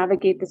able to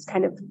navigate this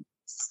kind of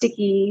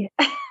sticky,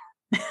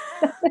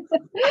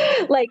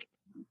 like,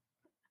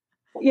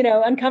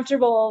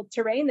 uncomfortable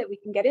terrain that we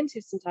can get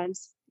into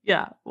sometimes.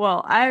 Yeah.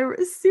 Well, I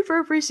super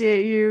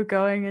appreciate you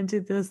going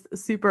into this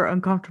super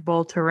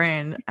uncomfortable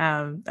terrain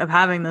of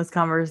having this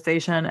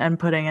conversation and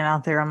putting it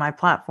out there on my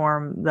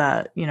platform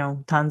that,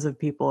 tons of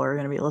people are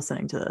going to be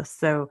listening to this.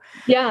 So,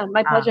 yeah,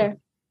 my um, pleasure.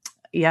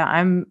 yeah,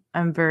 I'm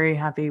very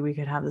happy we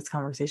could have this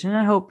conversation.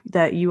 I hope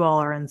that you all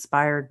are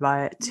inspired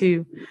by it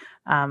too.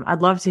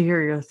 I'd love to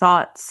hear your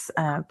thoughts.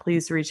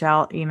 Please reach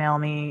out, email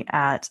me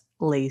at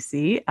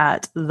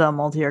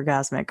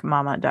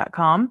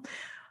Lacey@themultiorgasmicmama.com.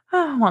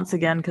 Once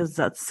again, because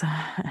that's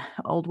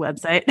old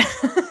website.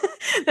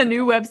 The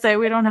new website,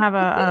 we don't have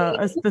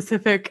a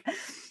specific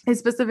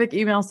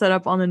email set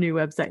up on the new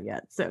website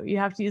yet. So you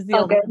have to use the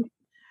All old good. one.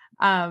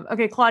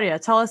 Okay, Claudia,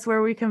 tell us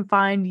where we can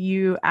find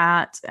you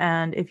at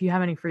and if you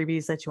have any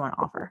freebies that you want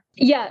to offer.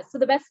 Yeah, so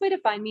the best way to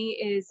find me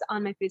is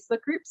on my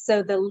Facebook group.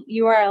 So the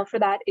URL for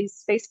that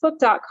is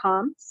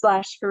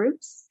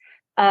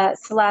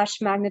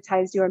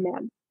facebook.com/groups/magnetize your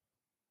man.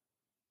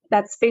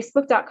 That's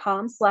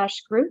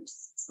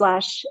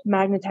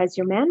facebook.com/groups/magnetize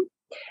your man.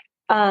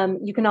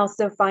 You can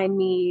also find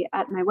me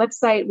at my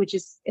website, which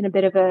is in a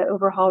bit of an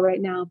overhaul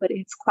right now, but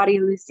it's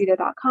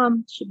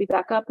claudialucida.com. Should be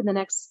back up in the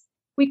next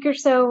week or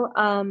so.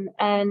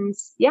 And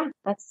yeah,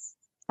 that's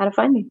how to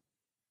find me.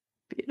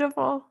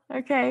 Beautiful.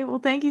 Okay. Well,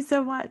 thank you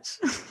so much.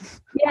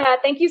 Yeah,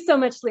 thank you so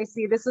much,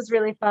 Lacey. This was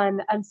really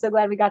fun. I'm so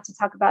glad we got to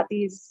talk about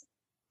these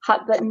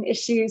hot button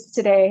issues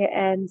today,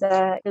 and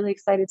really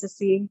excited to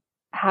see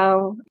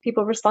how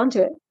people respond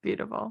to it.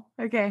 Beautiful.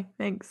 Okay.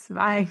 Thanks.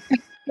 Bye.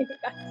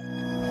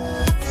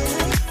 Bye.